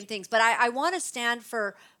do the same things. But I want to stand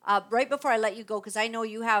for, right before I let you go, because I know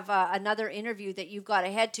you have another interview that you've got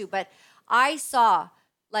to head to, but I saw,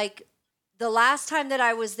 like, the last time that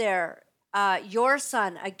I was there, your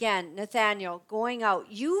son, again, Nathaniel, going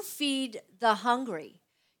out, you feed the hungry.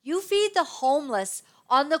 You feed the homeless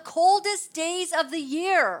on the coldest days of the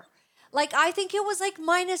year. Like, I think it was like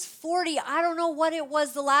minus 40. I don't know what it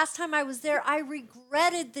was the last time I was there. I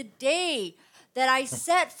regretted the day that I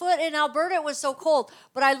set foot in Alberta. It was so cold,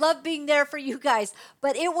 but I love being there for you guys.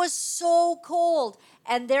 But it was so cold.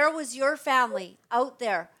 And there was your family out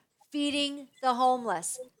there feeding the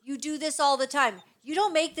homeless. You do this all the time. You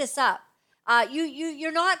don't make this up.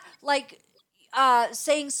 You're not like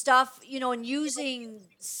saying stuff, and using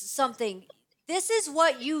something. This is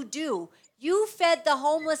what you do. You fed the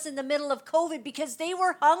homeless in the middle of COVID because they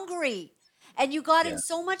were hungry, and you got in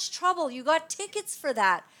so much trouble. You got tickets for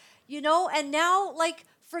that, and now, like,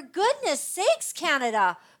 for goodness sakes,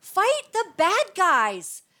 Canada, fight the bad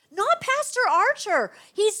guys, not Pastor Archer.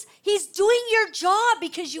 He's doing your job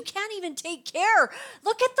because you can't even take care.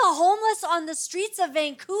 Look at the homeless on the streets of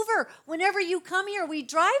Vancouver. Whenever you come here, we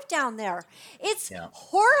drive down there. It's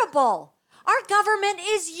horrible. Our government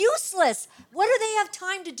is useless. What do they have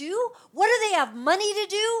time to do? What do they have money to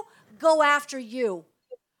do? Go after you.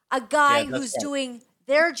 A guy who's doing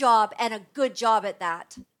their job, and a good job at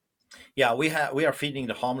that. Yeah, we are feeding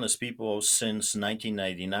the homeless people since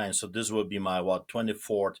 1999. So this will be my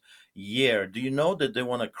 24th year. Do you know that they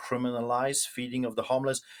want to criminalize feeding of the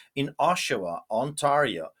homeless in Oshawa,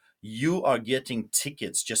 Ontario? You are getting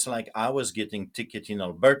tickets, just like I was getting ticket in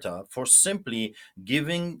Alberta, for simply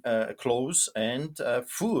giving clothes and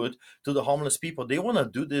food to the homeless people. They want to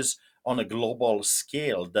do this on a global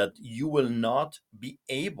scale, that you will not be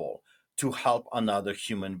able to help another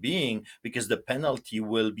human being, because the penalty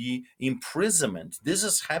will be imprisonment. This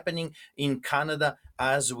is happening in Canada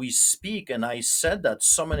as we speak. And I said that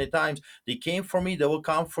so many times. They came for me, they will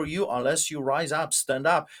come for you unless you rise up, stand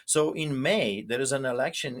up. So in May, there is an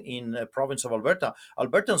election in the province of Alberta.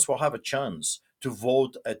 Albertans will have a chance to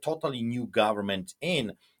vote a totally new government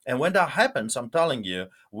in. And when that happens, I'm telling you,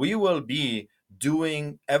 we will be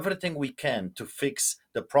doing everything we can to fix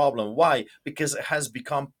the problem. Why? Because it has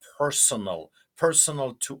become personal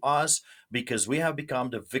to us, because we have become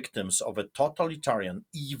the victims of a totalitarian,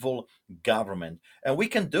 evil government. And we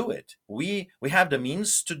can do it. We have the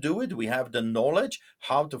means to do it. We have the knowledge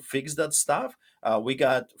how to fix that stuff. We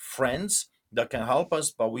got friends that can help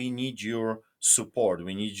us, but we need your support.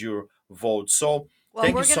 We need your vote. So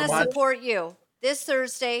thank you so much. We're going to support you this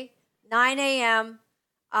Thursday, 9 a.m.,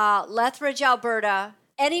 Lethbridge, Alberta.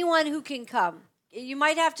 Anyone who can come. You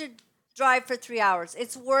might have to drive for 3 hours.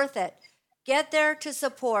 It's worth it. Get there to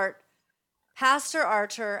support Pastor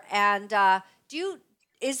Archer. And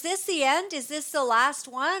is this the end? Is this the last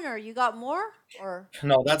one, or you got more? Or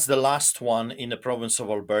no, that's the last one in the province of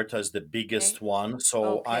Alberta, is the biggest one.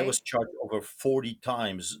 So I was charged over 40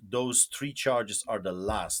 times. Those 3 charges are the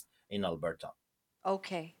last in Alberta.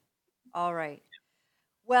 Okay. All right.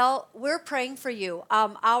 Well, we're praying for you.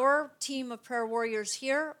 Our team of prayer warriors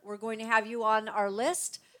here, we're going to have you on our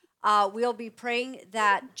list. We'll be praying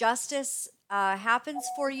that justice happens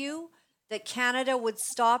for you, that Canada would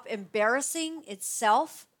stop embarrassing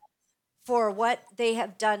itself for what they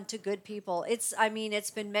have done to good people. It's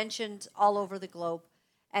been mentioned all over the globe.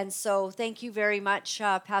 And so thank you very much,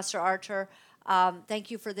 Pastor Archer.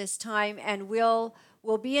 Thank you for this time. And we'll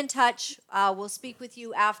be in touch. We'll speak with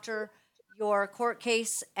you after your court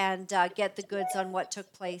case and get the goods on what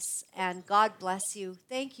took place. And God bless you.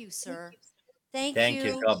 Thank you, sir. Thank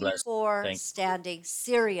you. God bless. For standing.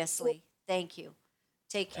 Seriously. Thank you.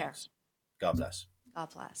 Take care. Thanks. God bless. God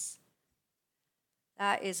bless.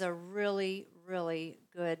 That is a really, really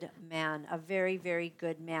good man. A very, very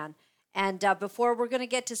good man. And before we're going to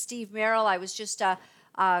get to Steve Merrill, I was just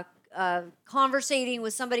conversating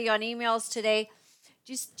with somebody on emails today.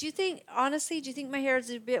 Do you think, honestly, my hair is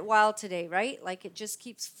a bit wild today, right? Like, it just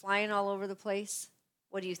keeps flying all over the place?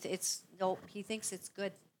 What do you think? He thinks it's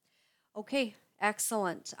good. Okay,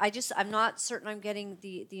 excellent. I'm not certain I'm getting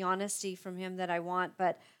the honesty from him that I want,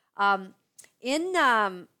 but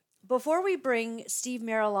before we bring Steve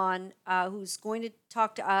Merrill on, who's going to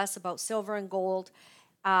talk to us about silver and gold,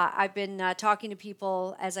 I've been talking to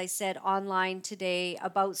people, as I said, online today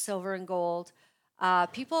about silver and gold.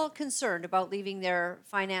 People concerned about leaving their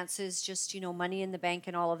finances, just, money in the bank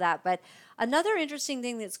and all of that. But another interesting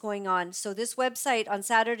thing that's going on. So this website on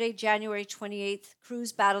Saturday, January 28th,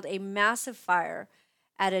 crews battled a massive fire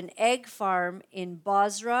at an egg farm in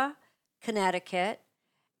Bozrah, Connecticut.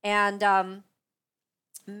 And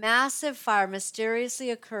massive fire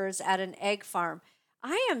mysteriously occurs at an egg farm.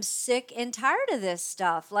 I am sick and tired of this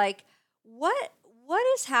stuff. Like, what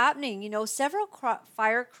is happening? Several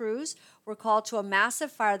fire crews were called to a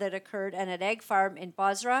massive fire that occurred at an egg farm in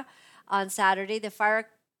Bozrah on Saturday. The fire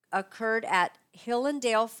occurred at Hill and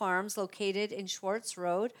Dale Farms, located in Schwartz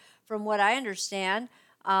Road. From what I understand,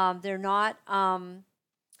 they're not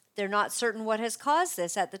certain what has caused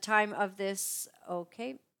this at the time of this.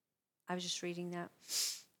 Okay, I was just reading that.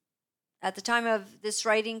 At the time of this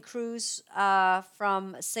writing, crews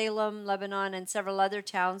from Salem, Lebanon, and several other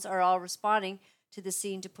towns are all responding to the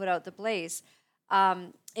scene to put out the blaze.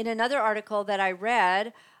 In another article that I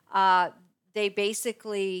read, they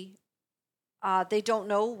basically, they don't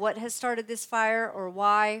know what has started this fire or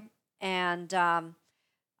why. And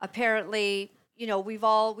apparently,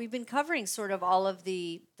 we've been covering sort of all of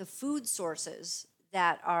the food sources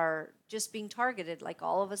that are just being targeted. Like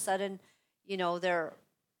all of a sudden, they're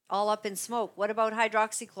all up in smoke. What about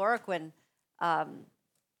hydroxychloroquine? What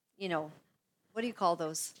do you call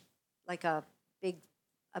those? Like a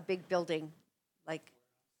big building, like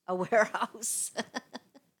a warehouse.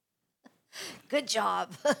 Good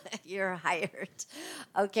job. You're hired.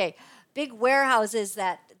 Okay. Big warehouses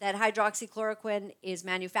that hydroxychloroquine is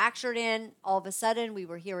manufactured in. All of a sudden, we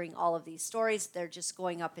were hearing all of these stories. They're just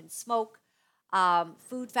going up in smoke.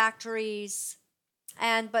 Food factories.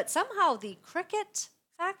 But somehow the cricket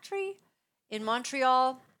factory in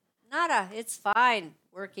Montreal, nada, it's fine,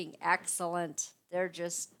 working excellent. They're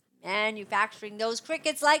just manufacturing those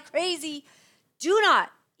crickets like crazy. Do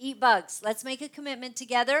not eat bugs. Let's make a commitment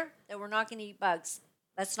together that we're not going to eat bugs.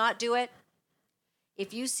 Let's not do it.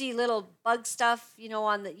 If you see little bug stuff, you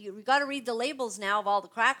got to read the labels now of all the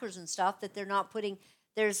crackers and stuff that they're not putting.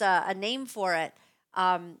 There's a name for it.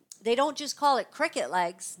 They don't just call it cricket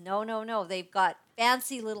legs. No. They've got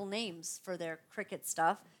fancy little names for their cricket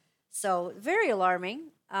stuff. So very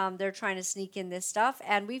alarming. They're trying to sneak in this stuff.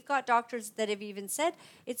 And we've got doctors that have even said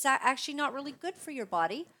it's actually not really good for your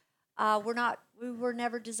body. We were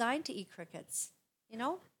never designed to eat crickets.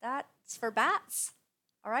 That's for bats.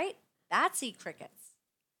 All right? Bats eat crickets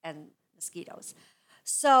and mosquitoes.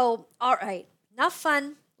 So, all right, enough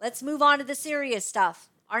fun. Let's move on to the serious stuff.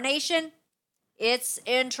 Our nation, it's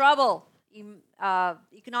in trouble,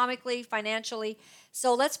 economically, financially.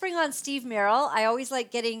 So let's bring on Steve Merrill. I always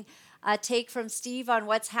like getting a take from Steve on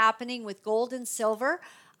what's happening with gold and silver.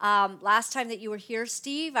 Last time that you were here,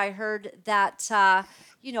 Steve, I heard that, that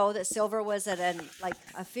silver was at a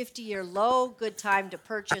 50-year low, good time to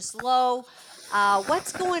purchase low.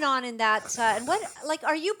 What's going on in that? And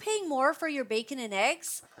are you paying more for your bacon and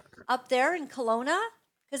eggs up there in Kelowna?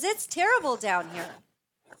 Because it's terrible down here.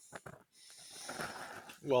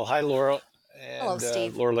 Well, hi, Laura. And, hello,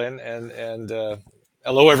 Steve. Laura Lynn, and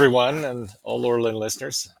hello, everyone, and all Laura Lynn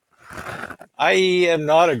listeners. I am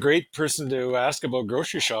not a great person to ask about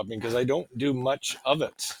grocery shopping because I don't do much of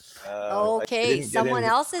it. Okay, someone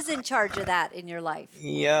else is in charge of that in your life.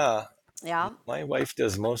 Yeah. Yeah. My wife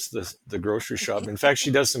does most of the grocery shopping. In fact,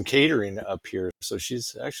 she does some catering up here. So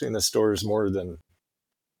she's actually in the stores more than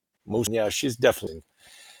most. Yeah, she's definitely.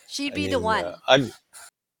 She'd be the one.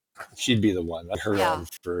 She'd be the one. I heard on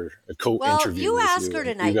for a co-interview. Well, you ask her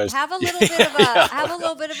tonight. Have a little bit of a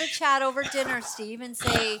little bit of a chat over dinner, Steve, and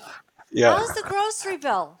say, how's the grocery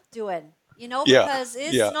bill doing? Because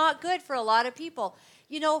it's not good for a lot of people.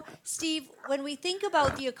 Steve, when we think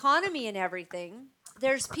about the economy and everything,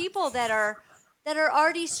 there's people that are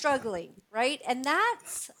already struggling, right? And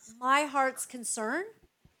that's my heart's concern,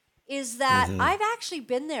 is that I've actually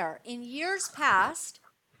been there in years past.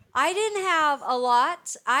 I didn't have a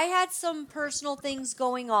lot. I had some personal things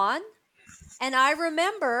going on, and I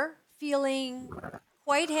remember feeling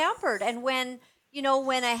quite hampered. And when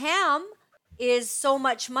a ham is so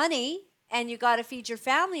much money and you got to feed your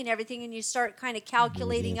family and everything, and you start kind of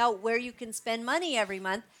calculating out where you can spend money every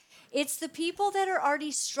month, it's the people that are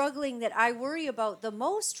already struggling that I worry about the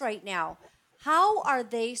most right now. How are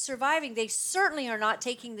they surviving? They certainly are not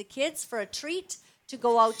taking the kids for a treat to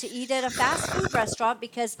go out to eat at a fast food restaurant,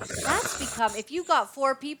 because that's become, if you got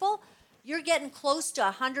 4 people, you're getting close to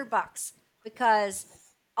 $100, because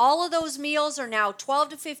all of those meals are now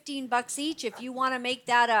 $12 to $15 each. If you want to make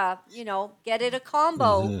that get it a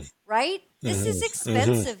combo, right? This is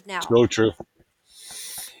expensive now. So true.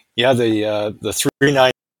 Yeah, the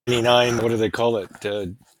 $3.99. What do they call it?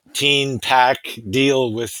 Teen pack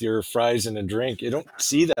deal with your fries and a drink. You don't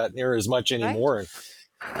see that near as much Right. anymore.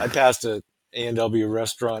 I passed a A&W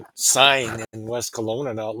restaurant sign in West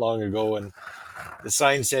Kelowna not long ago, and the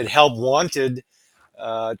sign said "Help Wanted."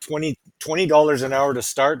 $20 an hour to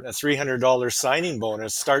start, and a $300 signing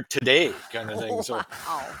bonus. Start today, kind of thing. So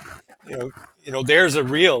Wow. there's a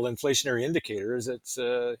real inflationary indicator. Is it's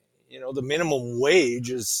the minimum wage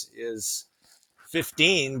is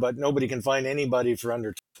 15, but nobody can find anybody for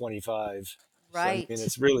under 25. So I mean, Right.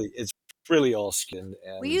 it's really all skin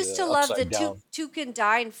We and used to love the upside down. two can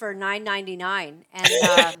dine for $9.99, and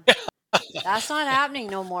that's not happening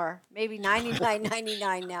no more. Maybe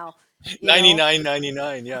 $99.99 now. You know?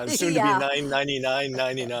 99.99, yeah, and soon to be Yeah.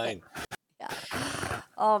 9.99.99. Yeah.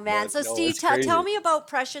 Oh man. But So no, Steve, it's tell crazy. me about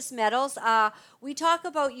precious metals. We talk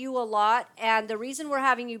about you a lot, and the reason we're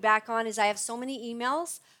having you back on is I have so many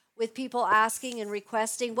emails with people asking and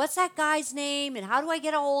requesting, what's that guy's name and how do I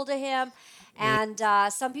get a hold of him? And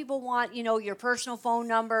some people want, your personal phone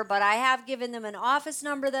number, but I have given them an office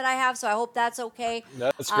number that I have, so I hope that's okay.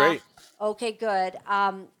 That's great. Okay, good.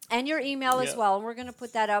 And your email as Yeah. well, and we're going to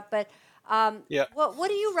put that up. But Yeah. what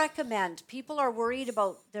do you recommend? People are worried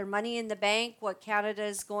about their money in the bank, what Canada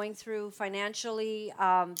is going through financially,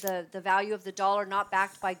 the value of the dollar not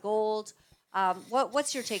backed by gold.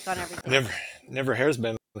 What's your take on everything? Never has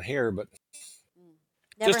been here, but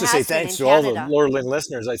Never just to say has been thanks in to all the Canada. Laura Lynn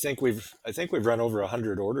listeners. I think we've run over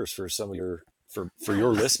 100 orders for some of your for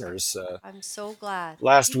your Nice. listeners. I'm so glad.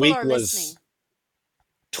 Last People week are was listening.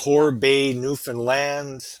 Torbay,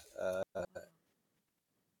 Newfoundland,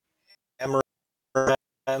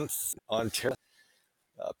 Amaranth, Ontario,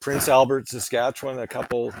 Prince Albert, Saskatchewan, a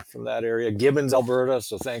couple from that area, Gibbons, Alberta.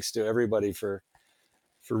 So thanks to everybody for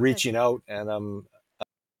Good. reaching out, and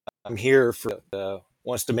I'm here for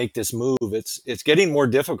wants to make this move. It's getting more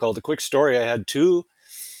difficult. A quick story: I had two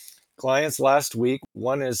clients last week.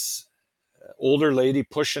 One is an older lady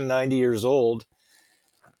pushing 90 years old.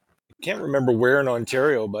 Can't remember where in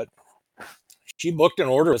Ontario, but she booked an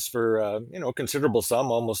order for a considerable sum,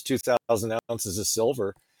 almost 2,000 ounces of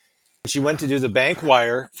silver. She went to do the bank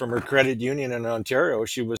wire from her credit union in Ontario.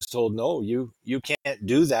 She was told, no, you can't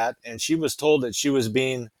do that, and she was told that she was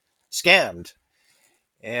being scammed.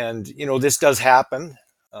 And this does happen.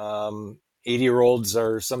 80-year-olds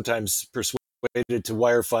are sometimes persuaded to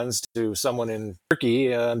wire funds to someone in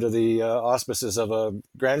Turkey under the auspices of a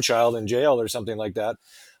grandchild in jail or something like that.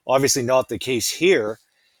 Obviously not the case here.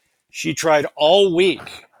 She tried all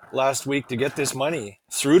week last week to get this money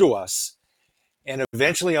through to us, and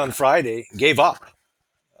eventually on Friday gave up.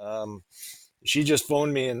 She just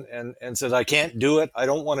phoned me and said, I can't do it. I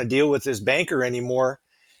don't want to deal with this banker anymore.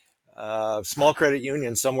 Small credit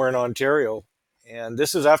union somewhere in Ontario. And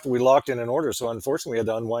this is after we locked in an order. So unfortunately, we had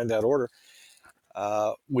to unwind that order.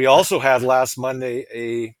 We also had last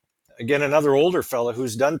Monday, another older fella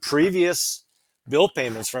who's done previous bill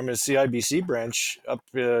payments from his CIBC branch up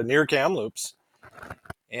near Kamloops.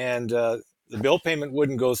 And the bill payment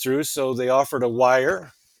wouldn't go through. So they offered a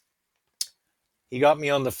wire. He got me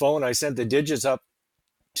on the phone. I sent the digits up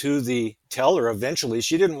to the teller eventually.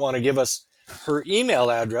 She didn't want to give us her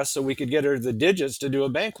email address so we could get her the digits to do a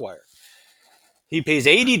bank wire. He pays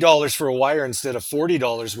 $80 for a wire instead of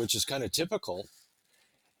 $40, which is kind of typical.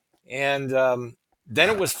 And then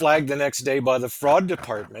it was flagged the next day by the fraud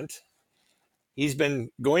department. He's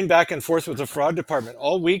been going back and forth with the fraud department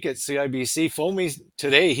all week at CIBC. Phoned me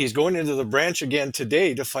today. He's going into the branch again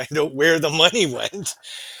today to find out where the money went.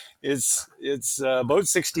 It's about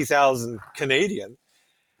 60,000 Canadian.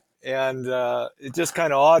 And it's just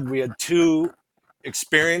kind of odd. We had two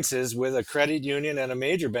experiences with a credit union and a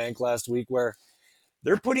major bank last week where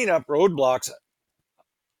they're putting up roadblocks.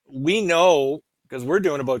 We know, because we're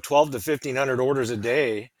doing about 12 to 1,500 orders a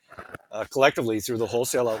day collectively through the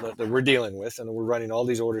wholesale outlet that we're dealing with, and we're running all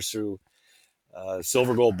these orders through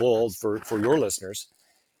Silver Gold Bull for your listeners.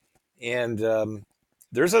 And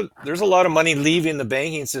there's a lot of money leaving the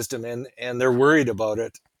banking system, and they're worried about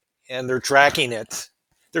it, and they're tracking it.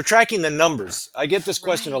 They're tracking the numbers. I get this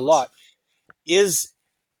question a lot. Is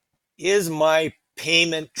my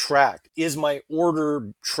payment tracked? Is my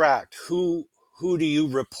order tracked? Who do you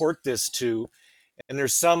report this to? And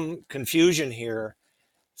there's some confusion here.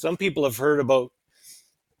 Some people have heard about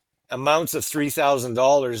amounts of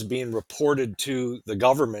 $3,000 being reported to the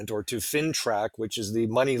government or to FinTrack, which is the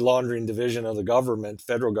money laundering division of the government,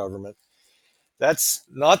 federal government. That's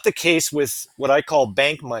not the case with what I call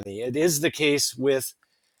bank money. It is the case with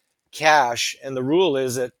cash, and the rule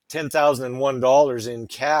is that $10,001 in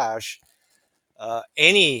cash,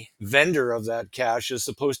 any vendor of that cash is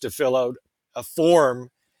supposed to fill out a form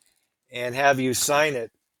and have you sign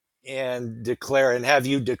it and have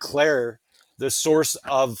you declare the source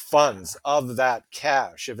of funds of that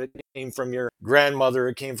cash. If it came from your grandmother,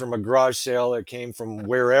 it came from a garage sale, it came from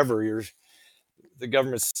wherever the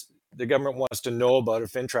government wants to know about it.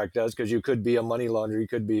 FINTRAC does, because you could be a money launderer, you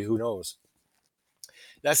could be who knows.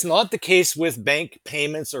 That's not the case with bank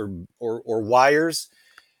payments or wires.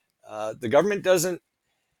 The government doesn't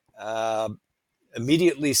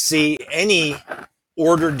immediately see any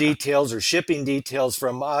order details or shipping details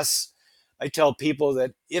from us. I tell people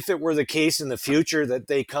that if it were the case in the future that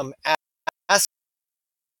they come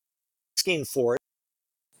asking for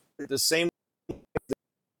it, the same.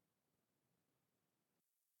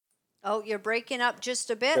 Oh, you're breaking up just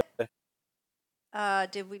a bit.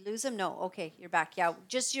 Did we lose him? No. Okay, you're back. Yeah,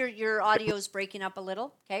 just your audio's breaking up a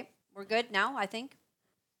little. Okay, we're good now, I think.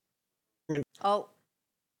 Oh,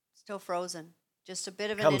 still frozen. Just a bit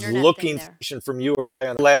of an Comes internet looking thing there. from you.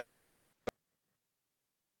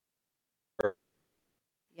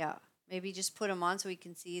 Yeah, maybe just put him on so we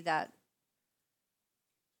can see that.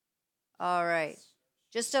 All right.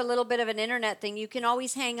 Just a little bit of an internet thing. You can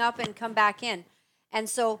always hang up and come back in. And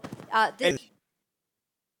so this.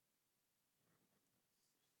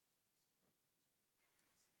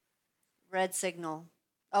 Red signal.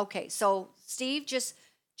 Okay, so Steve, just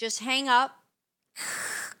hang up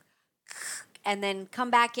and then come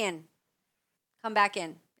back in. Come back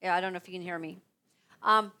in. Yeah, I don't know if you can hear me.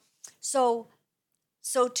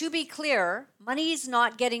 So to be clear, money is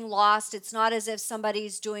not getting lost. It's not as if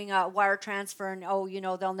somebody's doing a wire transfer and,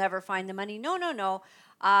 they'll never find the money. No.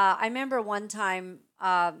 I remember one time,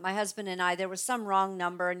 my husband and I, there was some wrong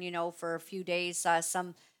number, and, for a few days,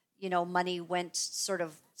 some, money went sort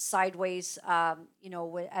of sideways,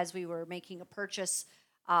 as we were making a purchase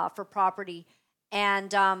for property.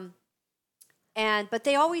 But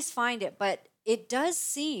they always find it. But it does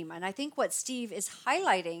seem, and I think what Steve is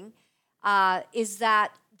highlighting is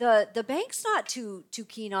that the bank's not too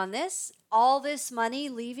keen on this. All this money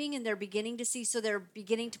leaving, and they're beginning to see, so they're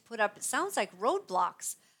beginning to put up, it sounds like,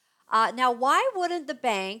 roadblocks. Now, why wouldn't the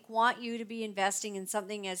bank want you to be investing in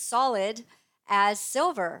something as solid as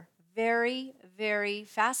silver? Very, very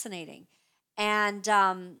fascinating. And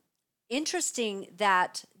interesting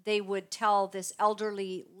that they would tell this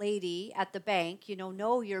elderly lady at the bank,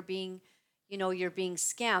 no, you're being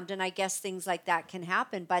scammed. And I guess things like that can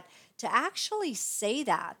happen. But to actually say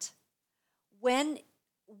that when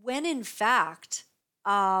in fact,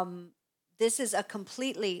 this is a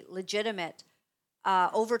completely legitimate,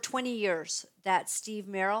 over 20 years that Steve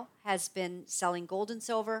Merrill has been selling gold and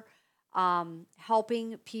silver,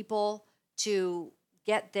 helping people to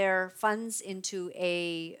get their funds into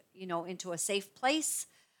a safe place.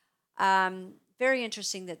 Very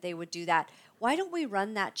interesting that they would do that. Why don't we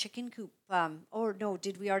run that chicken coop? Or no,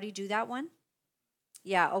 did we already do that one?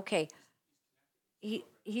 Yeah, okay.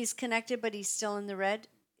 He's connected, but he's still in the red.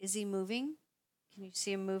 Is he moving? Can you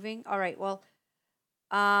see him moving? All right, well,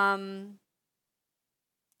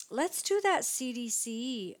 let's do that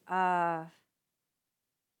CDC.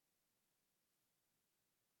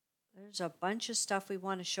 There's a bunch of stuff we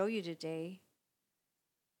want to show you today.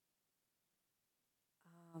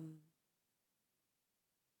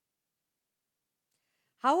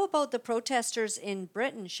 How about the protesters in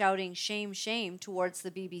Britain shouting shame, shame towards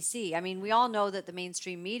the BBC? I mean, we all know that the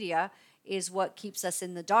mainstream media is what keeps us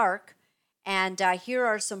in the dark. And here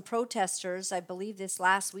are some protesters, I believe this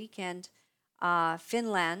last weekend,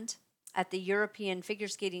 Finland, at the European figure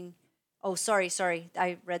skating. Oh, sorry,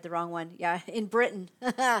 I read the wrong one. Yeah, in Britain,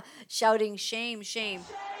 shouting shame, shame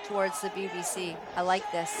towards the BBC. I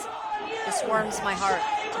like this. This warms my heart,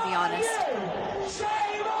 to be honest.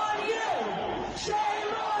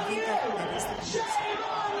 I think that is the BBC.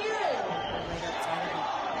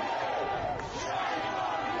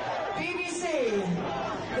 BBC,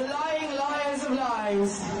 the lying liars of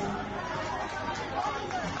lies.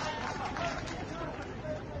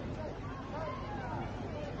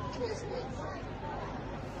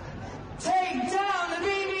 Take down the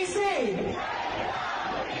BBC!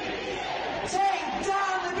 Take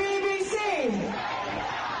down the BBC!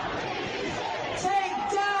 Take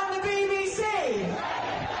down the BBC!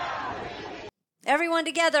 Everyone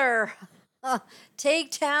together.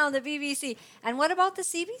 Take down the BBC. And what about the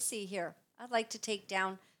CBC here? I'd like to take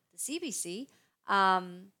down the CBC.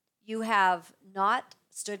 You have not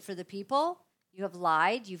stood for the people. You have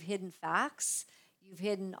lied. You've hidden facts. You've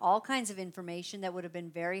hidden all kinds of information that would have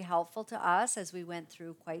been very helpful to us as we went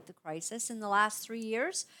through quite the crisis in the last 3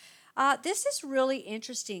 years. This is really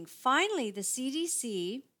interesting. Finally, the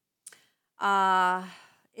CDC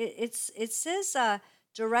It says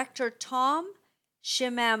Director Tom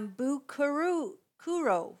Shimabukuro.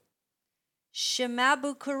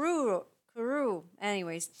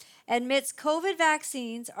 Anyways, admits COVID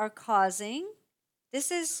vaccines are causing.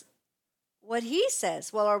 This is what he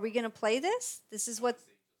says. Well, are we going to play this? This is what.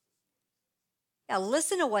 Yeah,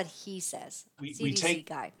 listen to what he says. We CDC take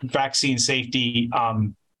guy. vaccine safety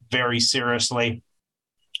very seriously.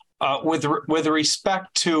 With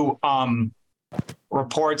respect to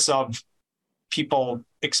reports of people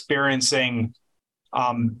experiencing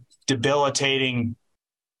debilitating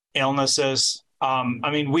illnesses,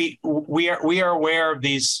 I mean, we are aware of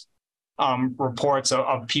these reports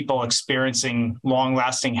of people experiencing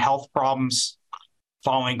long-lasting health problems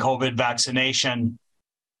following COVID vaccination.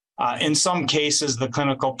 In some cases, the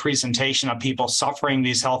clinical presentation of people suffering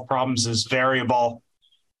these health problems is variable,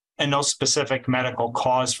 and no specific medical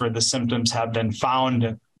cause for the symptoms have been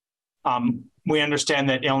found. We understand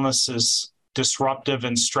that illness is disruptive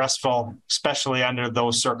and stressful, especially under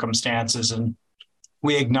those circumstances, and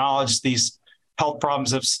we acknowledge these health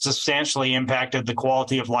problems have substantially impacted the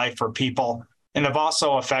quality of life for people and have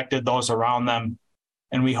also affected those around them.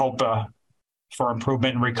 And we hope for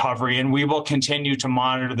improvement and recovery. And we will continue to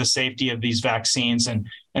monitor the safety of these vaccines and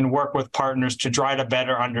work with partners to try to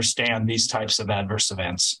better understand these types of adverse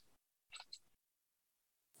events.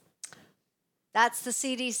 That's the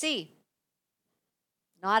CDC,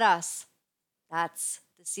 not us. That's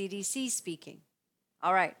the CDC speaking.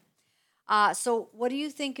 All right. So what do you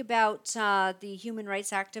think about the human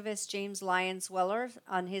rights activist James Lyons Weller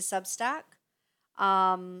on his Substack?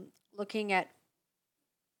 Looking at,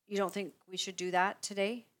 you don't think we should do that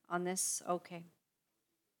today on this? Okay.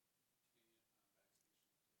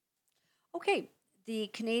 Okay, the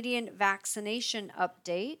Canadian vaccination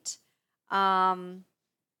update,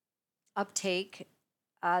 uptake.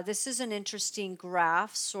 This is an interesting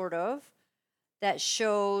graph, sort of, that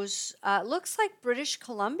shows, looks like British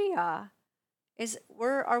Columbia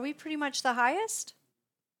are we pretty much the highest?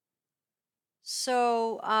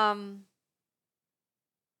 So,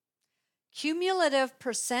 cumulative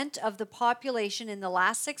percent of the population in the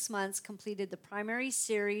last 6 months completed the primary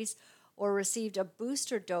series or received a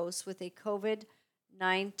booster dose with a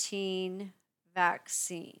COVID-19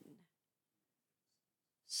 vaccine.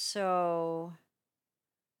 So,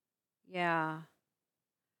 yeah.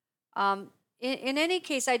 In any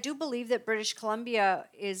case, I do believe that British Columbia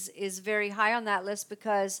is very high on that list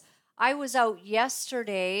because I was out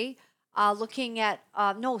yesterday looking at,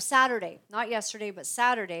 Saturday, not yesterday, but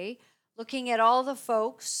Saturday, looking at all the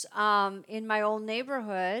folks in my own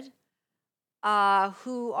neighborhood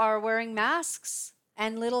who are wearing masks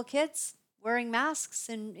and little kids wearing masks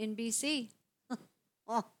in BC.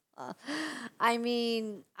 I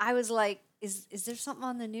mean, I was like, is there something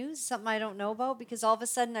on the news, something I don't know about? Because all of a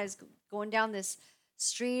sudden I was going down this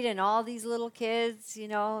street and all these little kids,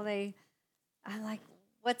 I'm like,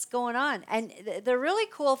 what's going on? And the really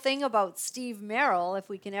cool thing about Steve Merrill, if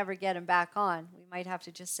we can ever get him back on, we might have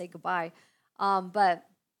to just say goodbye,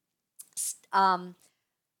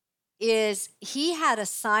 is he had a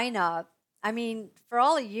sign up. I mean, for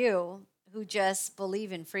all of you who just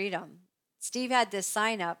believe in freedom, Steve had this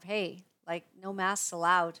sign up, hey, like no masks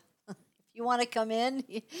allowed. You want to come in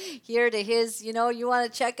here to his, you want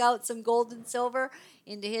to check out some gold and silver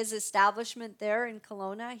into his establishment there in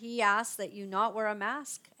Kelowna, he asked that you not wear a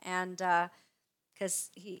mask, and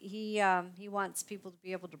because he wants people to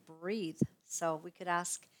be able to breathe. So we could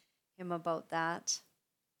ask him about that.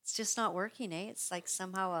 It's just not working, eh? It's like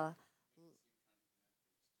somehow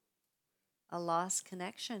a lost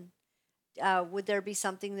connection. Would there be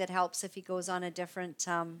something that helps if he goes on a different...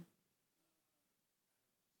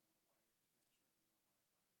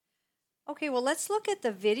 Okay, well, let's look at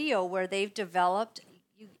the video where they've developed,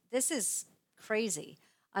 this is crazy,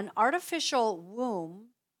 an artificial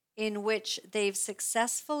womb in which they've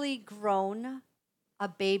successfully grown a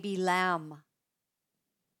baby lamb.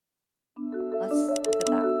 Let's look at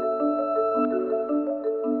that.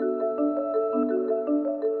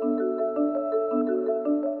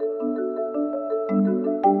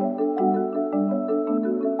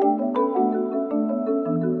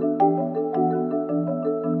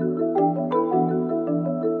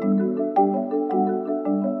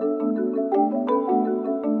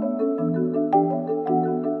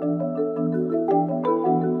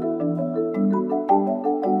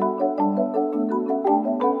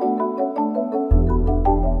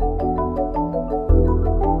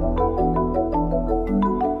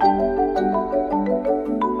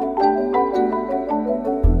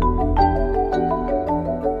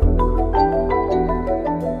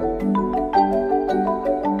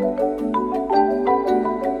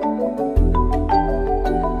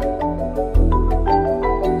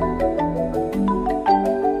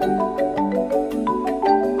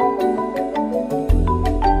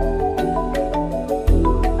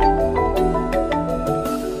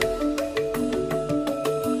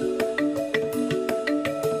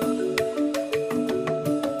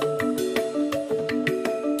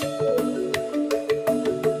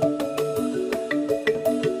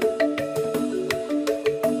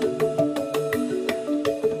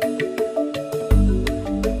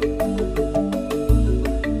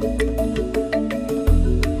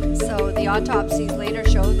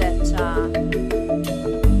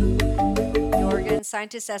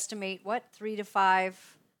 scientists estimate what 3 to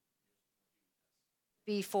 5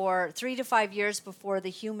 years before the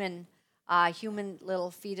human little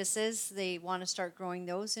fetuses, they want to start growing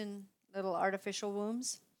those in little artificial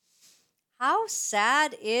wombs. How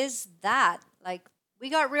sad is that? Like, we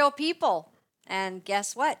got real people, and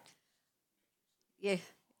guess what? Yeah,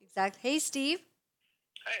 exactly. Hey, Steve.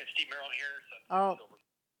 Hi, it's Steve Merrill here.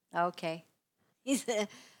 Oh, okay.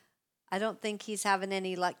 I don't think he's having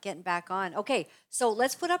any luck getting back on. Okay, so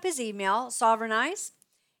let's put up his email, Sovereign Eyes.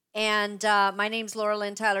 And my name's Laura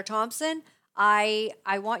Lynn Tyler Thompson. I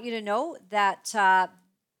want you to know that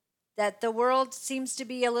that the world seems to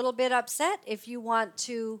be a little bit upset. If you want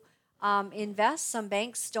to invest, some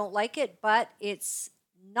banks don't like it, but it's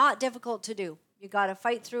not difficult to do. You got to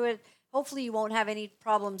fight through it. Hopefully you won't have any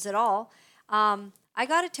problems at all. I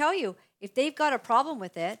got to tell you, if they've got a problem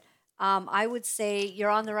with it, I would say you're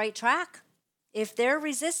on the right track. If they're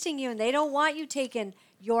resisting you and they don't want you taking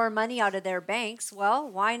your money out of their banks, well,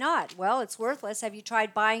 why not? Well, it's worthless. Have you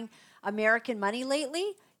tried buying American money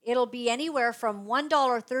lately? It'll be anywhere from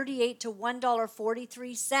 $1.38 to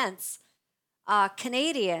 $1.43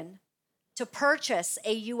 Canadian to purchase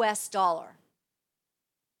a US dollar.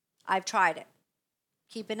 I've tried it.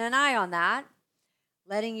 Keeping an eye on that,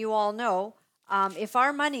 letting you all know. If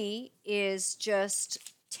our money is just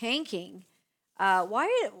tanking, why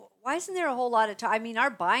isn't there a whole lot of time? I mean, our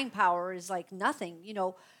buying power is like nothing. You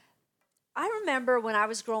know, I remember when I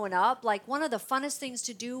was growing up, like one of the funnest things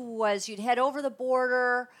to do was you'd head over the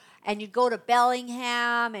border and you'd go to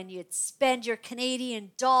Bellingham and you'd spend your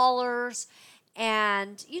Canadian dollars.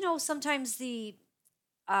 And, you know, sometimes the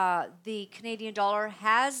Canadian dollar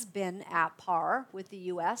has been at par with the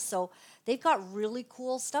US. So they've got really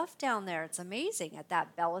cool stuff down there. It's amazing at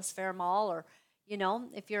that Bellis Fair Mall, or, you know,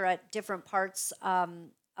 if you're at different parts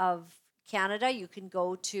of Canada, you can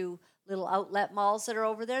go to little outlet malls that are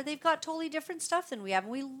over there. They've got totally different stuff than we have,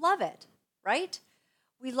 and we love it, right?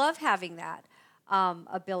 We love having that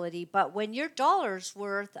ability. But when your dollar's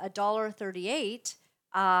worth $1.38,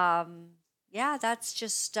 yeah, that's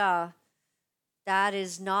just that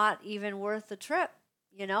is not even worth the trip.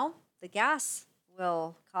 You know, the gas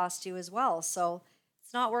will cost you as well, so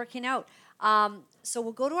it's not working out. So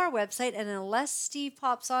we'll go to our website, and unless Steve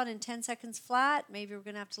pops on in 10 seconds flat, maybe we're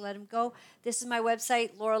going to have to let him go. This is my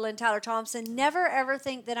website, Laura Lynn Tyler Thompson. Never, ever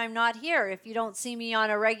think that I'm not here. If you don't see me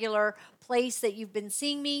on a regular place that you've been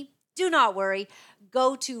seeing me, do not worry.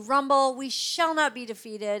 Go to Rumble. We shall not be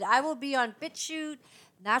defeated. I will be on BitChute.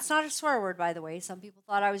 That's not a swear word, by the way. Some people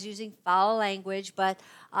thought I was using foul language, but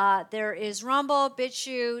there is Rumble,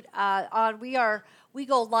 BitChute. We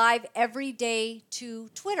go live every day to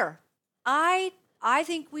Twitter. I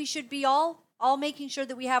think we should be all making sure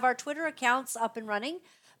that we have our Twitter accounts up and running,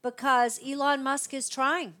 because Elon Musk is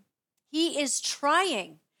trying. He is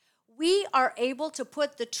trying. We are able to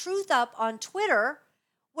put the truth up on Twitter,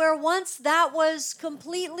 where once that was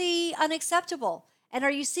completely unacceptable. And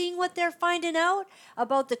are you seeing what they're finding out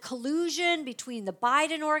about the collusion between the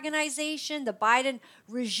Biden organization, the Biden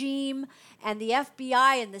regime, and the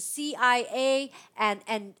FBI and the CIA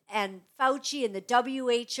and Fauci and the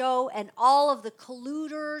WHO and all of the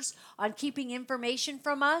colluders on keeping information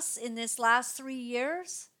from us in this last 3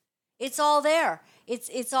 years? It's all there.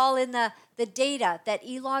 It's all in the data that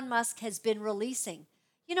Elon Musk has been releasing.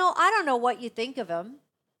 You know, I don't know what you think of him,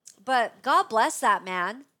 but God bless that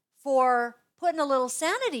man for putting a little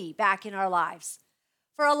sanity back in our lives,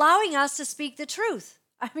 for allowing us to speak the truth.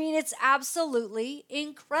 I mean, it's absolutely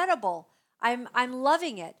incredible. I'm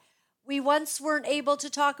loving it. We once weren't able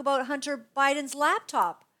to talk about Hunter Biden's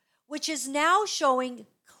laptop, which is now showing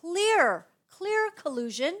clear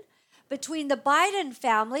collusion between the Biden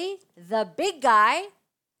family, the big guy,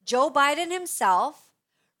 Joe Biden himself,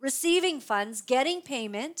 receiving funds, getting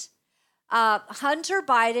payment, Hunter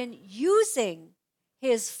Biden using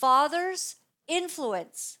his father's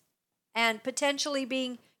influence and potentially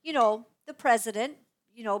being, you know, the president,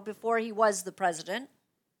 you know, before he was the president.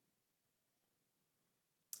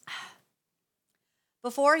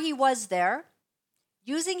 Before he was there,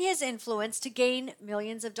 using his influence to gain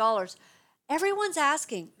millions of dollars. Everyone's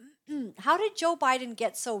asking, how did Joe Biden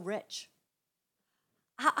get so rich?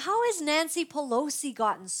 How has Nancy Pelosi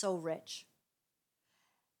gotten so rich?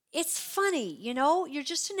 It's funny, you know, you're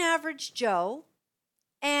just an average Joe,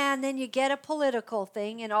 and then you get a political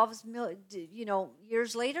thing, and all of a, you know,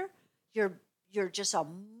 years later, you're just a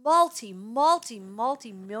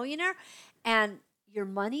multi-millionaire, and your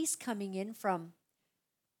money's coming in from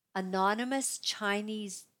anonymous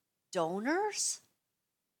Chinese donors?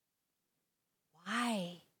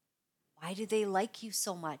 Why? Why do they like you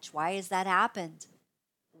so much? Why has that happened?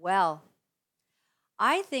 Well,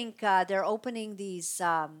 I think they're opening these,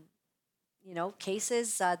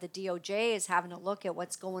 cases. The DOJ is having a look at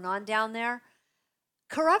what's going on down there.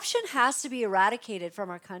 Corruption has to be eradicated from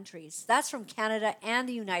our countries. That's from Canada and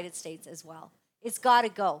the United States as well. It's got to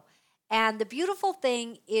go. And the beautiful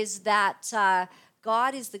thing is that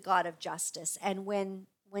God is the God of justice. And when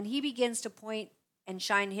he begins to point and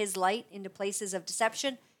shine his light into places of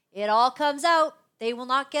deception, it all comes out. They will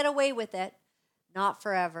not get away with it. Not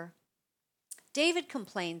forever. David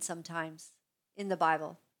complained sometimes in the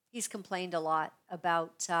Bible. He's complained a lot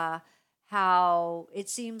about how it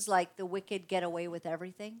seems like the wicked get away with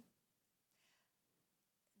everything.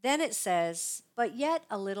 Then it says, but yet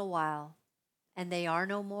a little while, and they are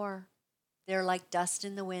no more. They're like dust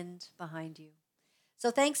in the wind behind you. So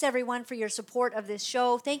thanks, everyone, for your support of this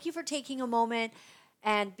show. Thank you for taking a moment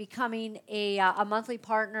and becoming a monthly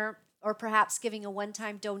partner, or perhaps giving a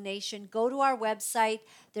one-time donation. Go to our website.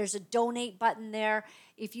 There's a donate button there.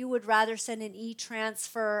 If you would rather send an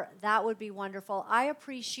e-transfer, that would be wonderful. I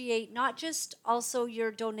appreciate not just also your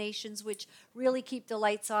donations, which really keep the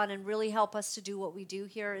lights on and really help us to do what we do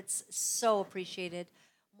here. It's so appreciated,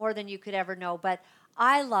 more than you could ever know. But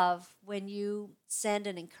I love when you send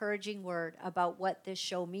an encouraging word about what this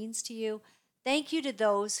show means to you. Thank you to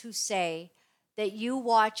those who say that you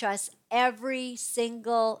watch us every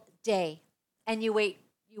single day and you wait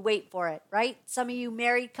for it, right? Some of you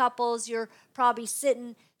married couples, you're probably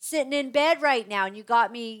sitting in bed right now, and you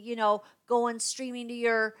got me, going streaming to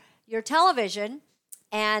your television,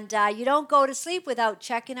 and you don't go to sleep without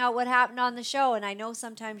checking out what happened on the show. And I know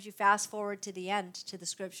sometimes you fast forward to the end, to the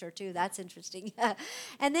scripture too. That's interesting.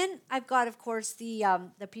 And then I've got, of course, the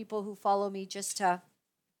people who follow me just to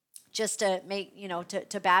make,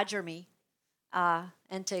 to badger me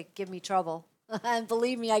and to give me trouble. And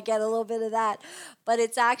believe me, I get a little bit of that, but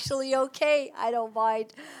it's actually okay. I don't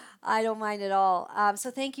mind at all. So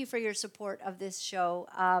thank you for your support of this show.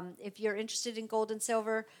 If you're interested in gold and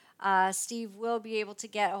silver, Steve will be able to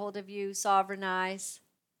get a hold of you. Sovereign Eyes.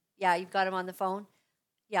 Yeah, you've got him on the phone.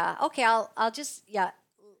 Yeah. Okay. I'll just,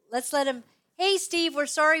 let's let him. Hey, Steve, we're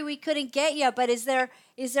sorry we couldn't get you, but is there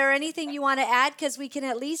anything you want to add? 'Cause we can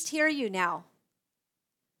at least hear you now.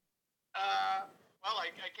 Well,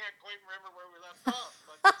 I can't quite remember where we left off,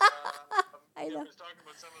 but I know. was talking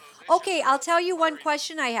about some of those issues. Okay, I'll tell you one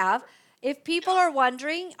question I have. If people are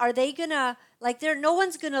wondering, are they gonna, no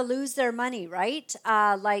one's gonna lose their money, right?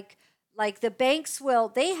 Like the banks will,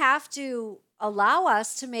 they have to allow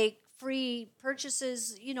us to make free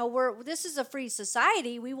purchases. This is a free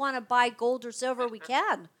society. We want to buy gold or silver, we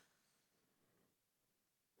can.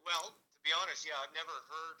 Well, to be honest, I've never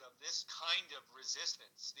heard of this kind of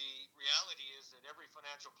resistance. The reality is that every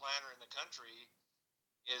financial planner in the country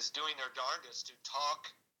is doing their darndest to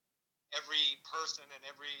talk every person and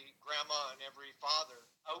every grandma and every father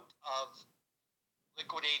out of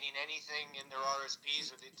liquidating anything in their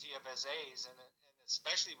RSPs or the TFSAs, and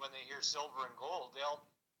especially when they hear silver and gold, they'll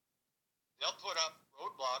put up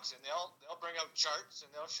roadblocks, and they'll bring out charts,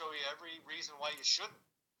 and they'll show you every reason why you shouldn't.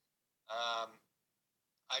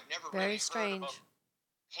 I've never Very really strange. heard about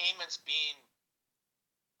payments being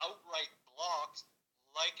outright blocked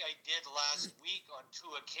like I did last week on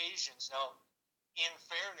 2 occasions. Now, in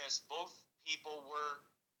fairness, both people were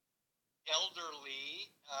elderly.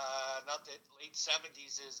 Not that late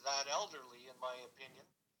 70s is that elderly, in my opinion.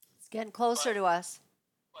 It's getting closer to us.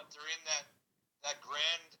 But they're in that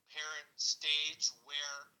grandparent stage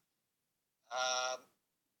where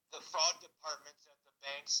the fraud departments at the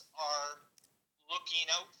banks are looking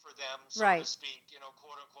out for them, so to speak,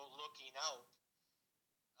 quote unquote, looking out.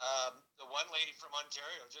 The one lady from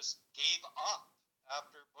Ontario just gave up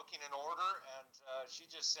after booking an order, and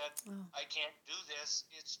she just said, I can't do this.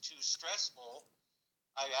 It's too stressful.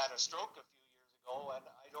 I had a stroke a few years ago, and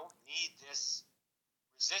I don't need this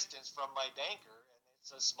resistance from my banker. And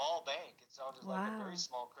it's a small bank. It sounded like a very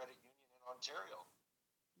small credit union in Ontario.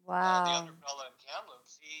 Wow. The other fella in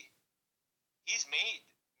Kamloops, he's made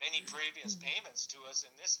many previous payments to us, and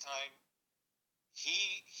this time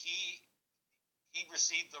he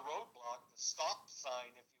received the roadblock, the stop sign,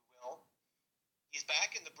 if you will. He's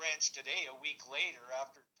back in the branch today, a week later,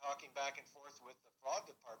 after talking back and forth with the fraud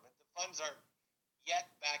department. The funds aren't yet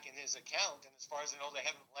back in his account, and as far as I know, they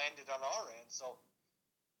haven't landed on our end. So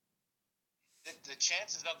the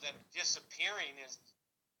chances of them disappearing is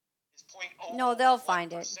 0.01%. No, they'll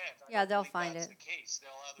find it. Yeah, they'll find it. That's the case.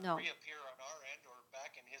 They'll either reappear on our end or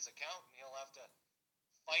back in his account, and he'll have to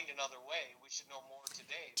find another way. We should know more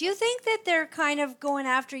today. Do you think that they're kind of going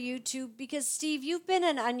after you too? Because Steve, you've been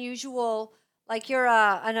an unusual, you're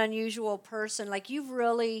an unusual person. You've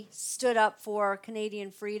really stood up for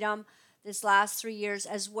Canadian freedom. this last 3 years,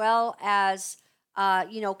 as well as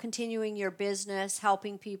continuing your business,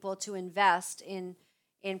 helping people to invest in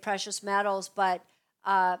precious metals. But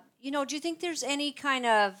do you think there's any kind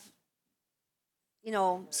of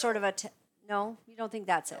sort of no? You don't think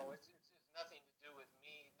that's it? No, it's nothing to do with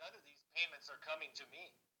me. None of these payments are coming to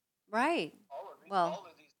me. Right. All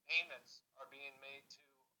of these payments are being made to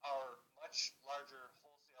our much larger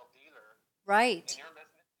wholesale dealer. Right. And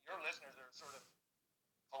your listeners are sort of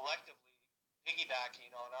collectively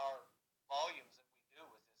piggybacking on our volumes that we do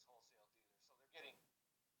with this wholesale dealer. So they're getting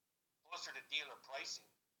closer to dealer pricing.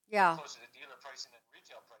 Yeah. Closer to dealer pricing than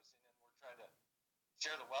retail pricing, and we're trying to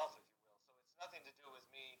share the wealth, if you will. So it's nothing to do with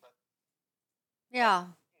me, but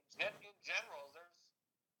yeah. In general, there's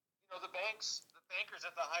the bankers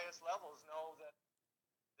at the highest levels know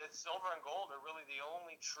that silver and gold are really the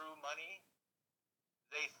only true money.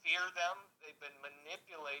 They fear them. They've been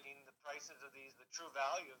manipulating the prices of the true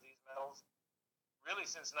value of these metals really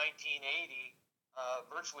since 1980.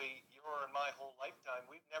 Virtually your and my whole lifetime,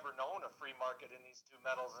 we've never known a free market in these two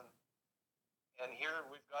metals, and here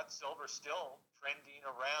we've got silver still trending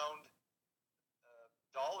around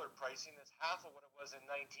dollar pricing that's half of what it was in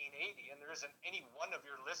 1980, and there isn't any one of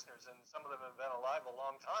your listeners, and some of them have been alive a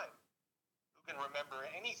long time, who can remember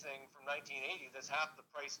anything from 1980 that's half the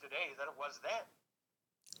price today that it was then.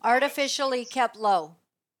 Artificially kept low.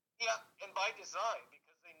 Yeah, and by design,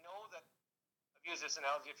 because they know that, I've used this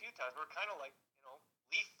analogy a few times, we're kind of like,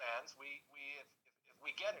 Leaf fans. If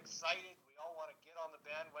we get excited, we all want to get on the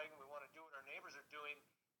bandwagon, we want to do what our neighbors are doing,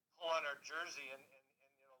 pull on our jersey, and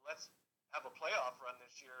let's have a playoff run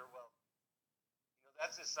this year. Well,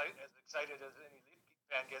 that's as excited as any Leaf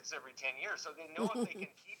fan gets every 10 years. So they know if they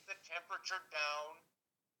can keep the temperature down,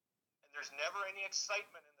 and there's never any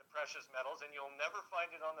excitement in the precious metals, and you'll never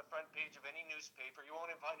find it on the front page of any newspaper. You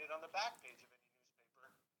won't even find it on the back page of any newspaper.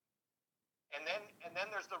 And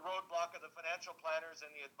then there's the roadblock of the financial planners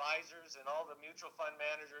and the advisors and all the mutual fund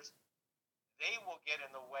managers. They will get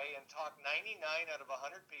in the way and talk 99 out of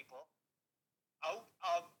 100 people out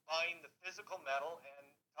of buying the physical metal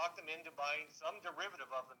and talk them into buying some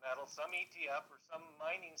derivative of the metal, some ETF or some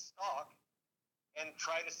mining stock, and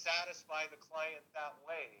try to satisfy the client that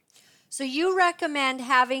way. So you recommend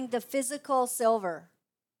having the physical silver?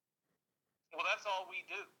 Well, that's all we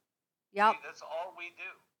do. Yep. That's all we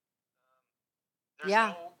do.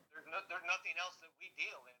 There's nothing else that we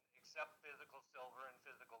deal in except physical silver and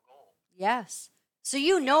physical gold. Yes. So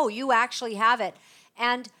you actually have it.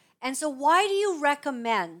 And so why do you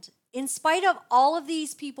recommend, in spite of all of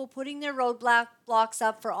these people putting their roadblocks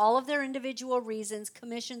up for all of their individual reasons,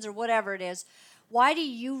 commissions or whatever it is, why do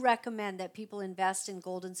you recommend that people invest in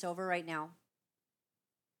gold and silver right now?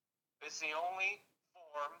 It's the only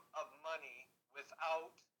form of money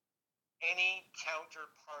without any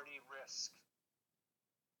counterparty risk.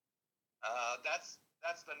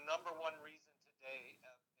 That's the number one reason today.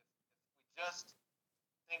 If we just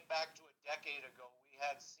think back to a decade ago, we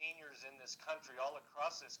had seniors in this country, all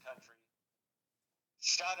across this country,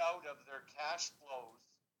 shut out of their cash flows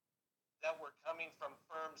that were coming from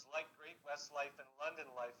firms like Great-West Life and London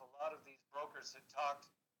Life. A lot of these brokers had talked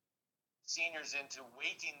seniors into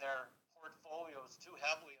weighting their portfolios too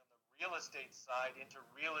heavily on the real estate side into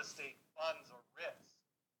real estate funds or RITs.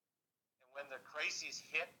 And when the crises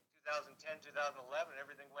hit 2010, 2011,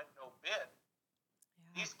 everything went no bid.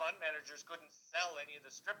 Yeah. These fund managers couldn't sell any of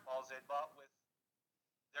the strip malls they bought with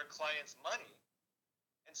their clients' money.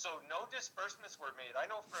 And so no disbursements were made. I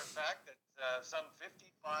know for a fact that some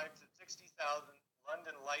 55 to 60,000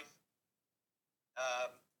 London Life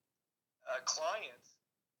clients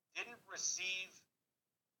didn't receive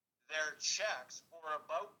their checks for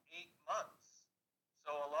about 8 months.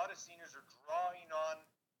 So a lot of seniors are drawing on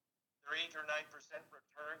their 8 or 9%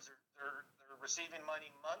 returns, or they're receiving money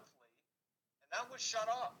monthly, and that was shut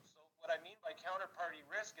off. So what I mean by counterparty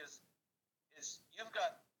risk is you've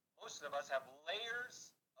got, most of us have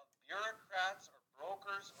layers of bureaucrats or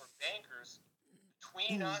brokers or bankers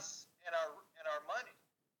between us and our money.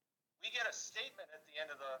 We get a statement at the end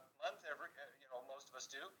of the month, most of us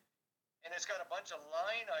do, and it's got a bunch of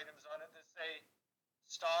line items on it that say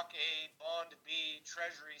stock A, bond B,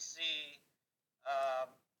 treasury C.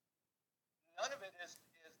 None of it is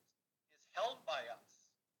held by us.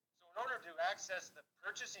 So in order to access the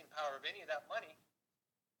purchasing power of any of that money,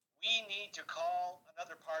 we need to call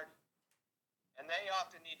another party. And they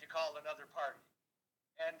often need to call another party.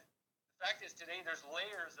 And the fact is today there's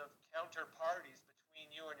layers of counterparties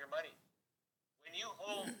between you and your money. When you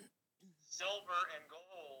hold silver and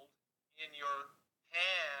gold in your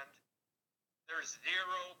hand, there's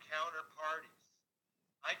zero counterparties.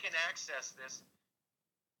 I can access this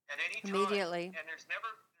at any time. Immediately. And there's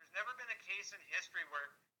never been a case in history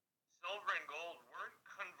where silver and gold weren't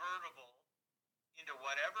convertible into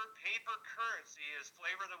whatever paper currency is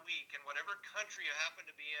flavor of the week in whatever country you happen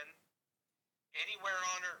to be in, anywhere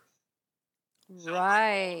on earth.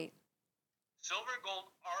 Right. Silver and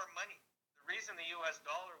gold are money. The reason the U.S.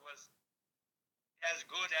 dollar was as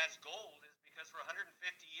good as gold is because for 150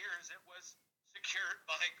 years it was secured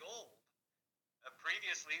by gold.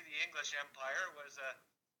 Previously, the English Empire was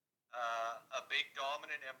a big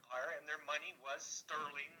dominant empire, and their money was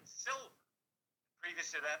sterling silver.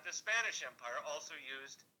 Previous to that, the Spanish Empire also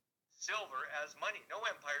used silver as money. No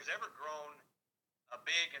empire's ever grown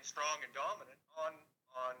big and strong and dominant on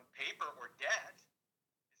paper or debt.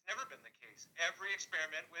 It's never been the case. Every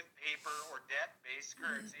experiment with paper or debt-based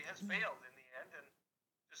currency has failed in the end, and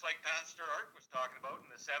just like Pastor Art was talking about in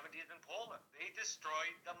the 70s in Poland, they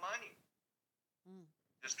destroyed the money.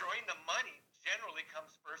 Destroying the money generally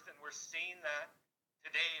comes first, and we're seeing that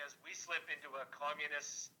today as we slip into a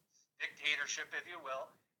communist dictatorship, if you will.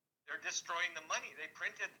 They're destroying the money. They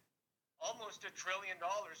printed almost $1 trillion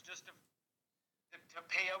just to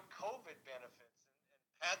pay out COVID benefits and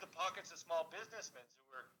pad the pockets of small businessmen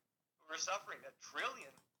who were suffering. $1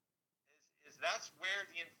 trillion is that's where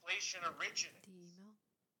the inflation originates.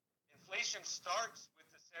 Inflation starts with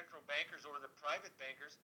the central bankers or the private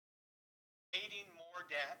bankers creating more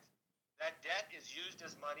debt. That debt is used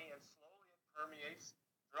as money, and slowly it permeates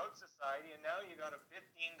throughout society. And now you got a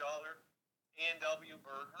 $15 A&W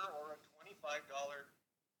burger or a $25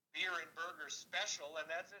 beer and burger special,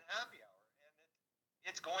 and that's at happy hour. And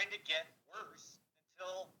it's going to get worse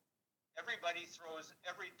until everybody throws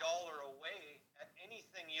every dollar away at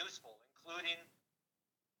anything useful, including,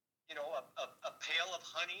 you know, a pail of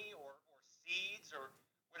honey or seeds or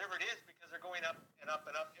whatever it is, because they're going up and up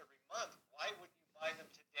and up every month. Why wouldn't you buy them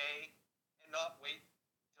today and not wait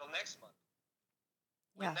till next month?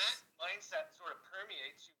 When that mindset sort of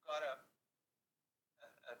permeates, you've got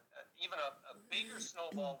even a bigger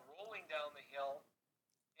snowball rolling down the hill,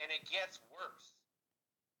 and it gets worse.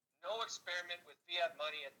 No experiment with fiat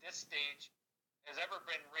money at this stage has ever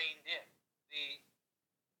been reined in.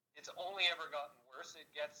 It's only ever gotten worse. It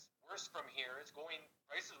gets worse from here.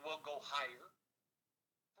 Prices will go higher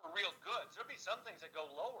for real goods. There'll be some things that go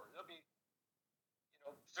lower. There'll be,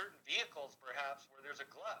 certain vehicles perhaps where there's a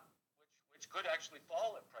glut, which could actually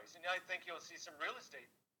fall in price. And I think you'll see some real estate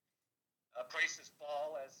prices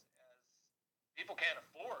fall as people can't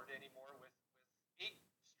afford anymore with 8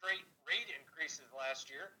 straight rate increases last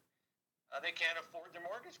year. They can't afford their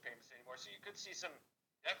mortgage payments anymore. So you could see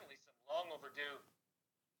definitely some long overdue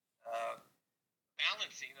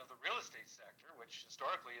balancing of the real estate sector, which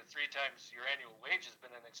historically at 3 times your annual wage has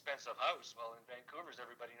been an expensive house. Well, in Vancouver, as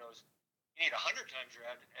everybody knows, you need 100 times your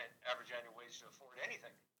average annual wage to afford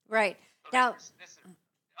anything. Right. So Now, this is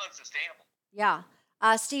unsustainable. yeah.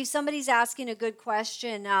 Steve, somebody's asking a good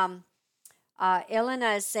question.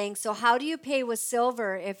 Elena is saying, so how do you pay with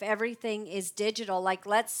silver if everything is digital? Like,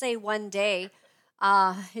 let's say one day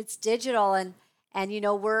it's digital and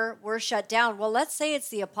we're shut down. Well, let's say it's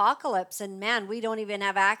the apocalypse and man, we don't even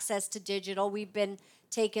have access to digital. We've been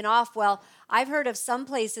taken off. Well, I've heard of some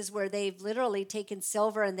places where they've literally taken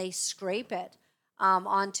silver and they scrape it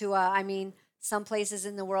onto some places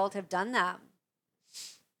in the world have done that.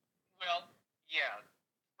 Well, yeah.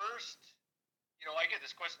 First, I get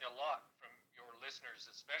this question a lot from your listeners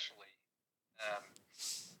especially.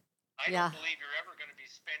 I don't believe you're ever going to be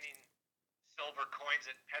spending silver coins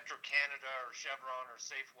at Petro-Canada or Chevron or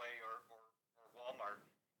Safeway or Walmart.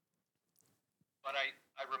 But I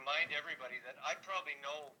remind everybody that I probably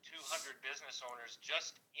know 200 business owners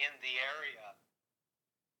just in the area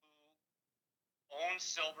who own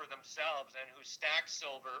silver themselves and who stack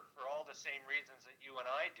silver for all the same reasons that you and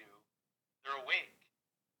I do. They're awake.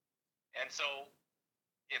 And so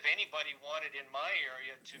if anybody wanted in my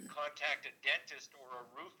area to contact a dentist or a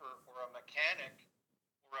roofer or a mechanic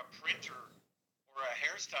or a printer or a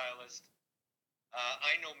hairstylist,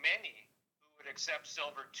 I know many who would accept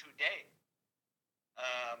silver today.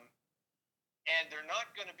 And they're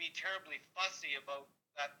not going to be terribly fussy about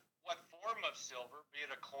what form of silver, be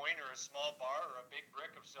it a coin or a small bar or a big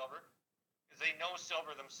brick of silver, because they know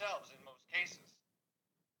silver themselves in most cases.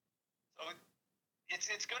 So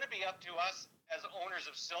it's going to be up to us as owners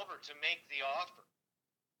of silver to make the offer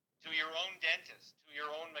to your own dentist, to your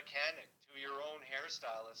own mechanic, to your own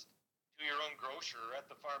hairstylist, to your own grocer at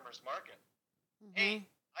the farmer's market. Mm-hmm. Hey,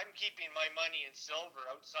 I'm keeping my money in silver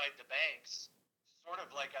outside the banks, sort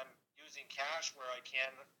of like I'm using cash where I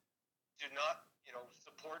can to not,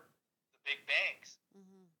 support the big banks.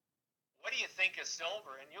 Mm-hmm. what do you think of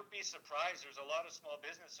silver? And you'll be surprised. There's a lot of small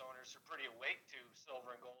business owners who are pretty awake to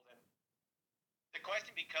silver and gold. And the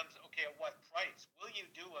question becomes, okay, at what price? Will you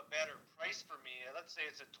do a better price for me? Let's say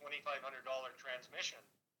it's a $2,500 transmission.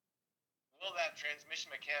 Will that transmission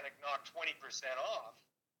mechanic knock 20% off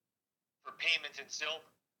for payment in silver?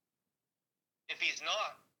 If he's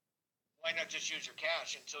not, why not just use your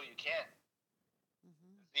cash until you can?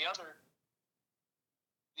 The other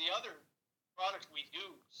product we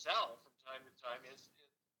do sell from time to time is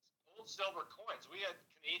old silver coins. We had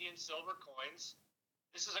Canadian silver coins.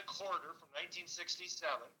 This is a quarter from 1967.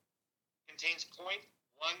 Contains 0.15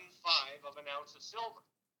 of an ounce of silver.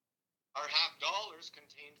 Our half dollars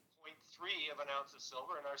contained 0.3 of an ounce of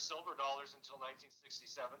silver, and our silver dollars until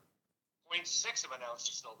 1967, 0.6 of an ounce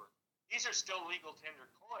of silver. These are still legal tender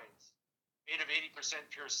coins made of 80%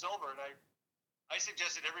 pure silver, and I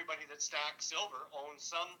suggest that everybody that stacks silver owns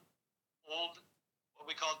some old, what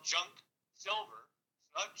we call junk silver.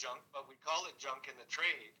 It's not junk, but we call it junk in the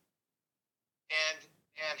trade. And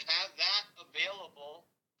have that available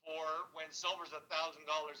for when silver's $1,000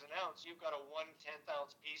 an ounce, you've got a 1/10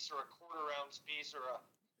 ounce piece or a quarter ounce piece or a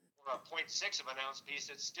 0.6 of an ounce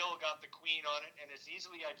piece. It's still got the queen on it and it's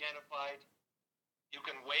easily identified. You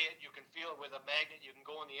can weigh it, you can feel it with a magnet, you can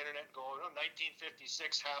go on the internet and go,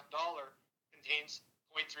 1956 half dollar contains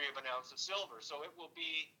 0.3 of an ounce of silver. So it will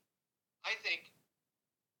be, I think,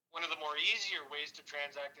 one of the more easier ways to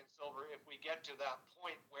transact in silver if we get to that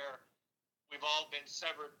point where we've all been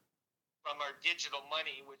severed from our digital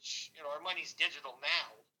money, which, our money's digital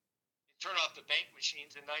now. You turn off the bank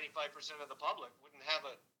machines and 95% of the public wouldn't have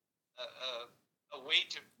a way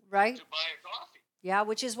to buy a coffee. Yeah,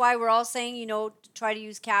 which is why we're all saying, try to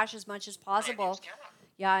use cash as much as possible.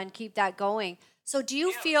 Yeah, and keep that going. So do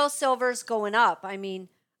you feel silver's going up? I mean,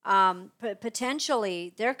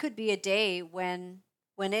 potentially there could be a day when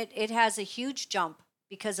it has a huge jump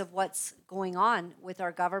because of what's going on with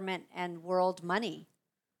our government and world money.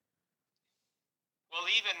 Well,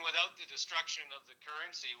 even without the destruction of the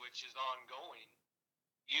currency, which is ongoing,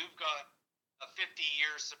 you've got a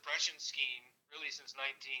 50-year suppression scheme, really since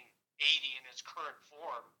 1980 in its current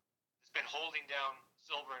form. It's been holding down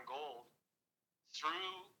silver and gold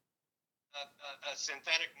through a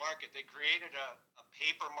synthetic market. They created a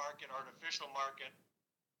paper market, artificial market.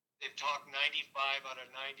 They've talked 95 out of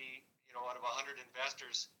 90, out of 100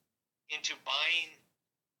 investors into buying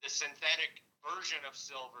the synthetic version of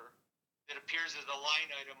silver that appears as a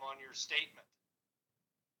line item on your statement.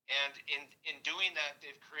 And in doing that,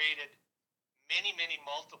 they've created many, many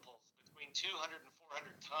multiples, between 200 and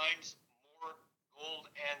 400 times more gold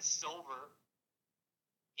and silver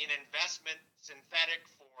in investment synthetic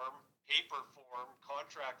form, paper form,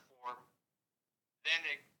 contract form, than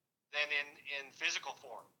in physical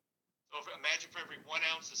form. So imagine for every 1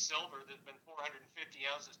 ounce of silver, there's been 450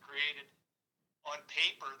 ounces created on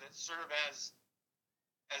paper that serve as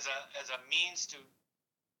a means to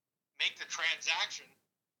make the transaction.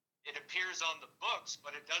 It appears on the books,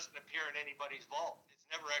 but it doesn't appear in anybody's vault.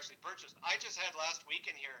 It's never actually purchased. I just had last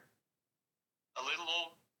week in here a little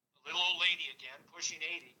old lady again, pushing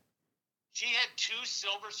 80. She had 2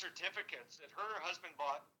 silver certificates that her husband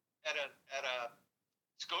bought at a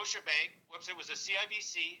Scotiabank. It was a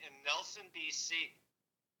CIBC in Nelson, BC.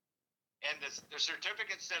 And the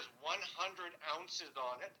certificate says 100 ounces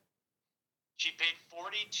on it. She paid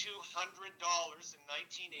 $4,200 in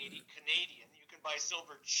 1980 Canadian. You can buy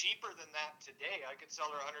silver cheaper than that today. I could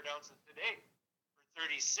sell her 100 ounces today for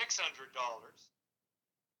 $3,600.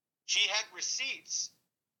 She had receipts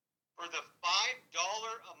for the $5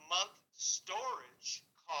 a month storage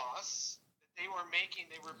costs that they were making.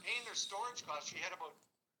 They were paying their storage costs. She had about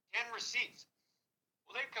 10 receipts.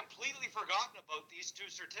 Well, they've completely forgotten about these 2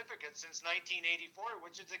 certificates since 1984,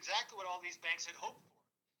 which is exactly what all these banks had hoped for.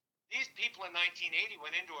 These people in 1980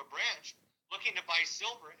 went into a branch looking to buy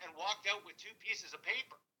silver and walked out with 2 pieces of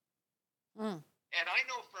paper. And I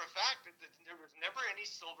know for a fact that there was never any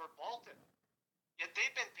silver vaulted. Yet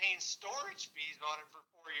they've been paying storage fees on it for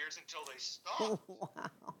 4 years until they stopped. Wow.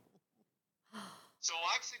 So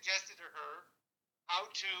I've suggested to her how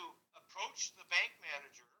to approach the bank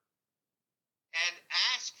manager and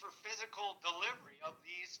ask for physical delivery of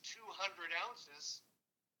these 200 ounces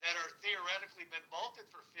that are theoretically been vaulted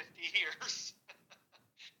for 50 years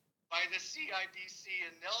by the CIBC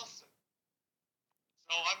in Nelson.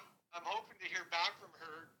 So I'm hoping to hear back from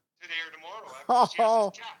her today or tomorrow.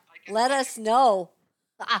 Let us know.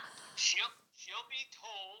 She'll be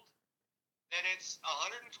told that it's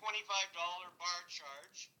 $125 bar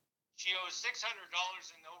charge. She owes $600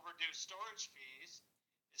 in overdue storage fees.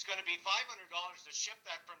 It's going to be $500 to ship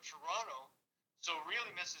that from Toronto. So really,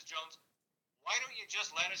 Mrs. Jones, why don't you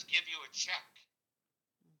just let us give you a check?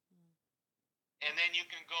 And then you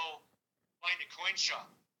can go find a coin shop.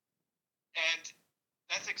 And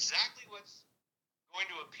that's exactly what's going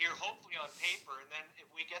to appear hopefully on paper. And then if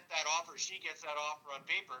we get that offer, she gets that offer on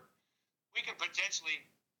paper, we can potentially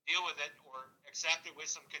deal with it or accept it with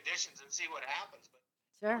some conditions and see what happens. But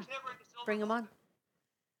Sure. there's never any silver Bring them on. bullet.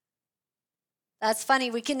 That's funny.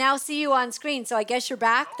 We can now see you on screen, so I guess you're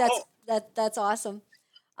back. That's awesome.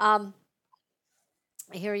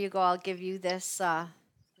 Here you go. I'll give you this.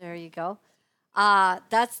 There you go. Wow.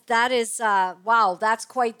 That's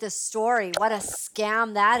quite the story. What a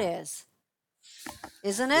scam that is,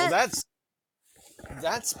 isn't it? Well,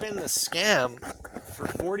 that's been the scam for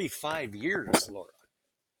 45 years, Laura.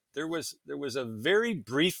 There was a very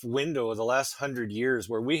brief window of the last 100 years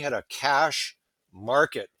where we had a cash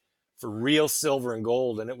market for real silver and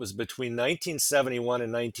gold, and it was between 1971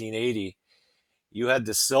 and 1980. You had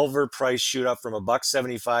the silver price shoot up from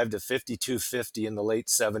 $1.75 to $52.50 in the late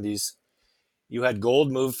 70s. You had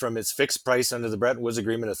gold move from its fixed price under the Bretton Woods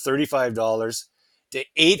Agreement of $35 to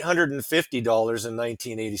 $850 in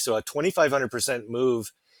 1980. So a 2,500%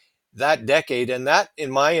 move that decade. And that, in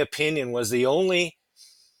my opinion, was the only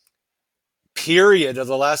period of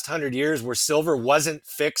the last 100 years where silver wasn't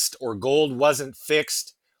fixed or gold wasn't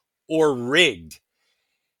fixed or rigged.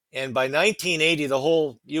 And by 1980, the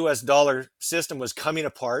whole US dollar system was coming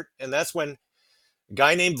apart. And that's when a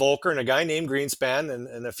guy named Volcker and a guy named Greenspan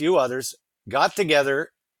and a few others got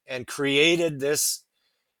together and created this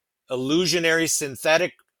illusionary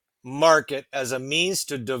synthetic market as a means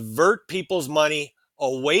to divert people's money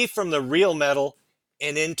away from the real metal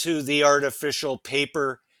and into the artificial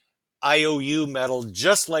paper IOU metal,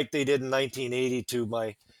 just like they did in 1980 to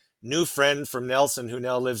my new friend from Nelson, who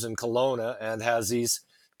now lives in Kelowna and has these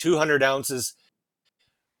 200 ounces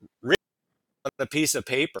written on a piece of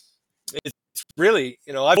paper. It's really,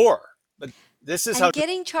 I'm for, but this is and how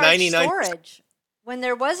getting charged 99% storage when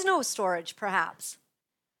there was no storage, perhaps.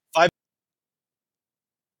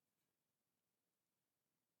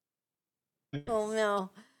 Oh no.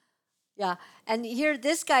 Yeah. And here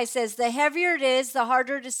this guy says the heavier it is, the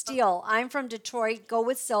harder to steal. I'm from Detroit. Go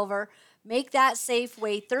with silver. Make that safe,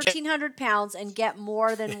 weigh 1,300 pounds and get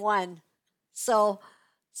more than one. So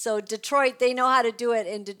Detroit, they know how to do it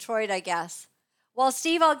in Detroit, I guess. Well,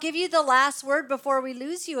 Steve, I'll give you the last word before we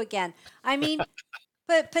lose you again. I mean,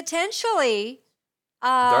 but potentially,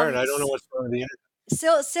 darn, I don't know what's wrong with the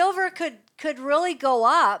internet. Silver could really go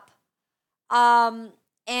up. And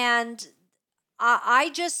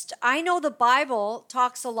I know the Bible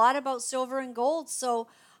talks a lot about silver and gold, so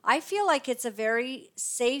I feel like it's a very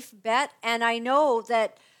safe bet. And I know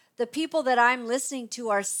that the people that I'm listening to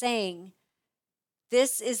are saying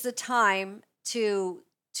this is the time to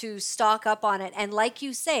stock up on it. And like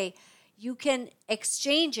you say, you can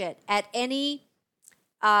exchange it at any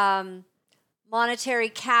monetary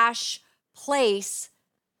cash place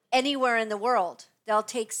anywhere in the world. They'll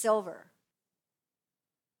take silver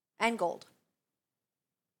and gold.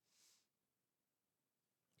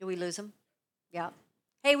 Do we lose him? Yeah.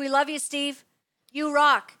 Hey, we love you, Steve. You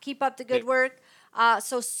rock. Keep up the good work. Okay.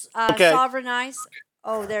 Sovereignize.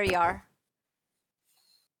 Oh, there you are.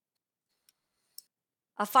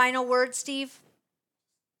 A final word, Steve?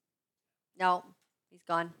 No, he's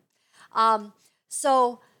gone.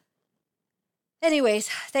 Anyways,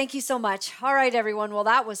 thank you so much. All right, everyone. Well,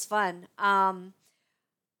 that was fun. We're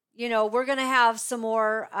going to have some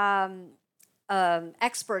more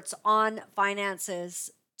experts on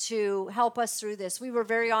finances to help us through this. We were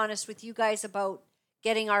very honest with you guys about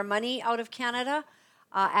getting our money out of Canada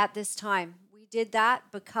at this time. We did that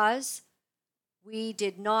because we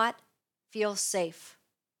did not feel safe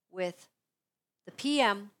with the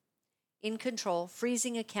PM in control,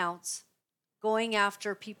 freezing accounts, going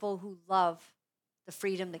after people who love the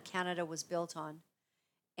freedom that Canada was built on.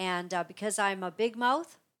 And because I'm a big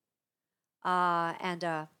mouth and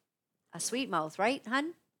a sweet mouth, right,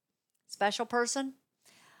 hun? Special person.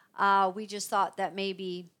 We just thought that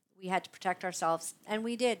maybe we had to protect ourselves, and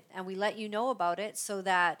we did, and we let you know about it so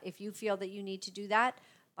that if you feel that you need to do that,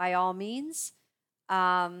 by all means,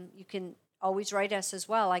 you can always write us as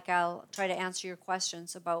well. Like, I'll try to answer your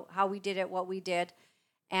questions about how we did it, what we did,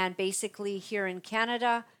 and basically here in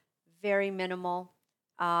Canada, very minimal.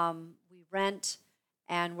 We rent,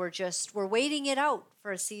 and we're waiting it out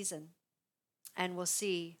for a season, and we'll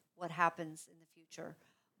see what happens in the future.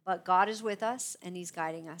 But God is with us, and He's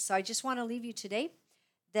guiding us. So I just want to leave you today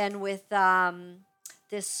then with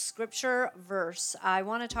this scripture verse. I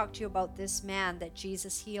want to talk to you about this man that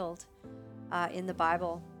Jesus healed in the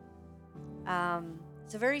Bible.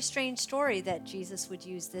 It's a very strange story that Jesus would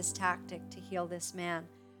use this tactic to heal this man,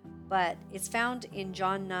 but it's found in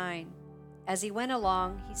John 9. As he went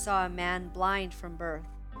along, he saw a man blind from birth.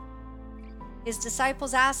 His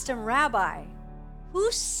disciples asked him, "Rabbi,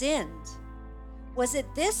 who sinned? Was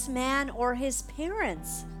it this man or his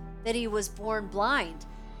parents that he was born blind?"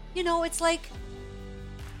 You know, it's like,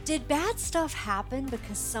 did bad stuff happen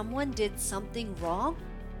because someone did something wrong?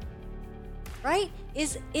 Right?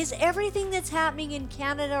 Is everything that's happening in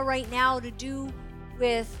Canada right now to do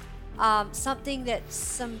with something that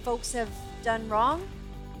some folks have done wrong?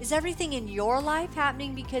 Is everything in your life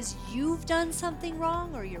happening because you've done something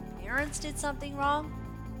wrong or your parents did something wrong?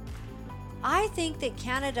 I think that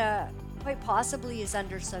Canada quite possibly is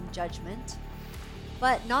under some judgment,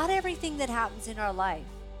 but not everything that happens in our life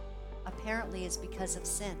apparently is because of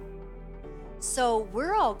sin. So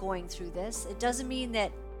we're all going through this. It doesn't mean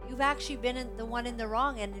that you've actually been the one in the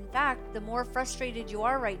wrong. And in fact, the more frustrated you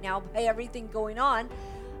are right now by everything going on,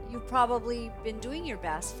 you've probably been doing your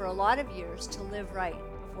best for a lot of years to live right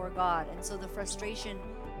before God. And so the frustration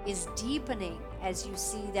is deepening as you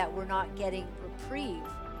see that we're not getting reprieve.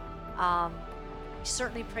 We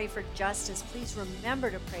certainly pray for justice. Please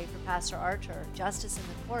remember to pray for Pastor Archer, justice in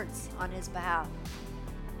the courts on his behalf.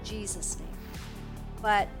 In Jesus' name.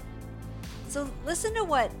 But so listen to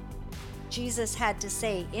what Jesus had to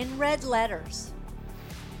say in red letters.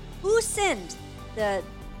 Who sinned? The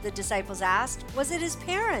disciples asked. Was it his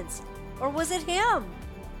parents or was it him?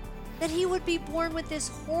 That he would be born with this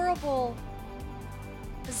horrible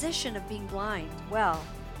position of being blind. Well,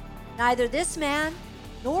 neither this man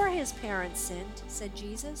nor his parents sinned, said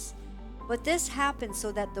Jesus, but this happened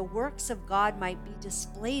so that the works of God might be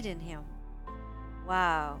displayed in him.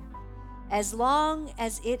 Wow. As long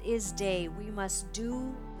as it is day, we must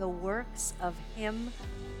do the works of him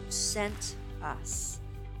who sent us.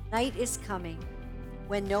 Night is coming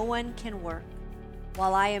when no one can work.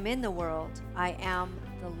 While I am in the world, I am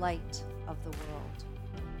the light of the world.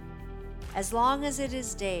 As long as it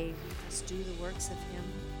is day, we must do the works of him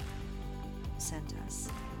who sent us.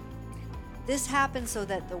 This happened so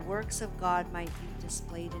that the works of God might be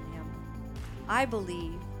displayed in him. I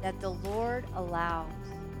believe that the Lord allows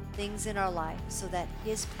things in our life so that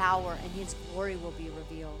his power and his glory will be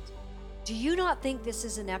revealed. Do you not think this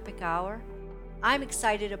is an epic hour? I'm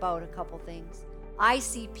excited about a couple things. I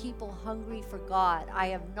see people hungry for God. I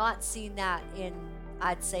have not seen that in,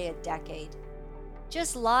 I'd say, a decade.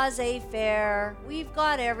 Just laissez-faire. We've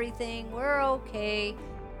got everything. We're okay.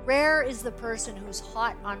 Rare is the person who's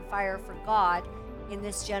hot on fire for God in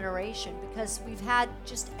this generation because we've had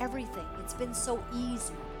just everything. It's been so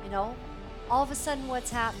easy, you know? All of a sudden, what's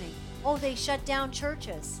happening? Oh, they shut down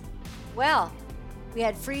churches. Well, we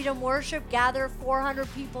had Freedom Worship gather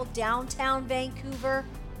 400 people downtown Vancouver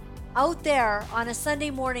out there on a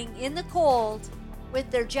Sunday morning in the cold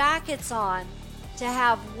with their jackets on to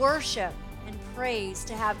have worship and praise,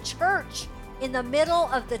 to have church in the middle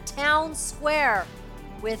of the town square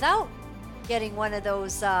without getting one of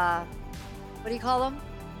those, what do you call them?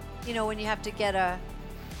 You know, when you have to get a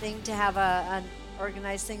thing to have an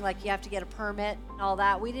organized thing, like you have to get a permit and all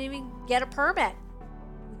that. We didn't even get a permit.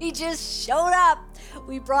 We just showed up.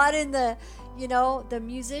 We brought in the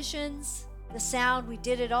musicians, the sound, we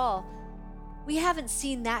did it all. We haven't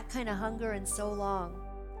seen that kind of hunger in so long.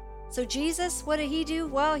 So Jesus, what did he do?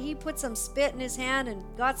 Well, he put some spit in his hand and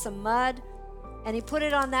got some mud and he put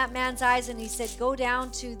it on that man's eyes and he said, go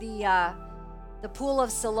down to the pool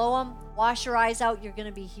of Siloam, wash your eyes out, you're going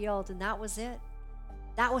to be healed. And that was it.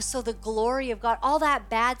 That was so the glory of God, all that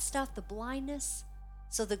bad stuff, the blindness,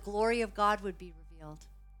 so the glory of God would be revealed.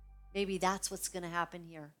 Maybe that's what's going to happen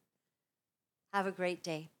here. Have a great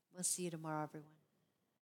day. We'll see you tomorrow, everyone.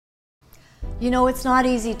 You know, it's not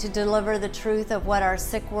easy to deliver the truth of what our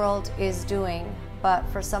sick world is doing, but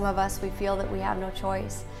for some of us, we feel that we have no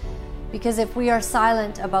choice. Because if we are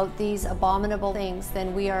silent about these abominable things,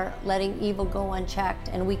 then we are letting evil go unchecked,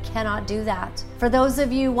 and we cannot do that. For those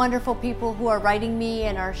of you wonderful people who are writing me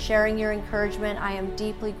and are sharing your encouragement, I am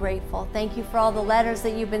deeply grateful. Thank you for all the letters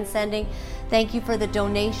that you've been sending. Thank you for the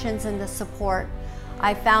donations and the support.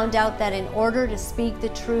 I found out that in order to speak the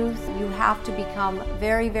truth, you have to become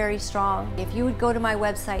very, very strong. If you would go to my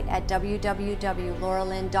website at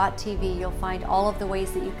www.lauralyn.tv, you'll find all of the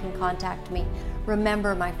ways that you can contact me.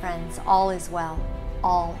 Remember, my friends, all is well.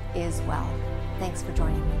 All is well. Thanks for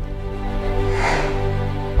joining me.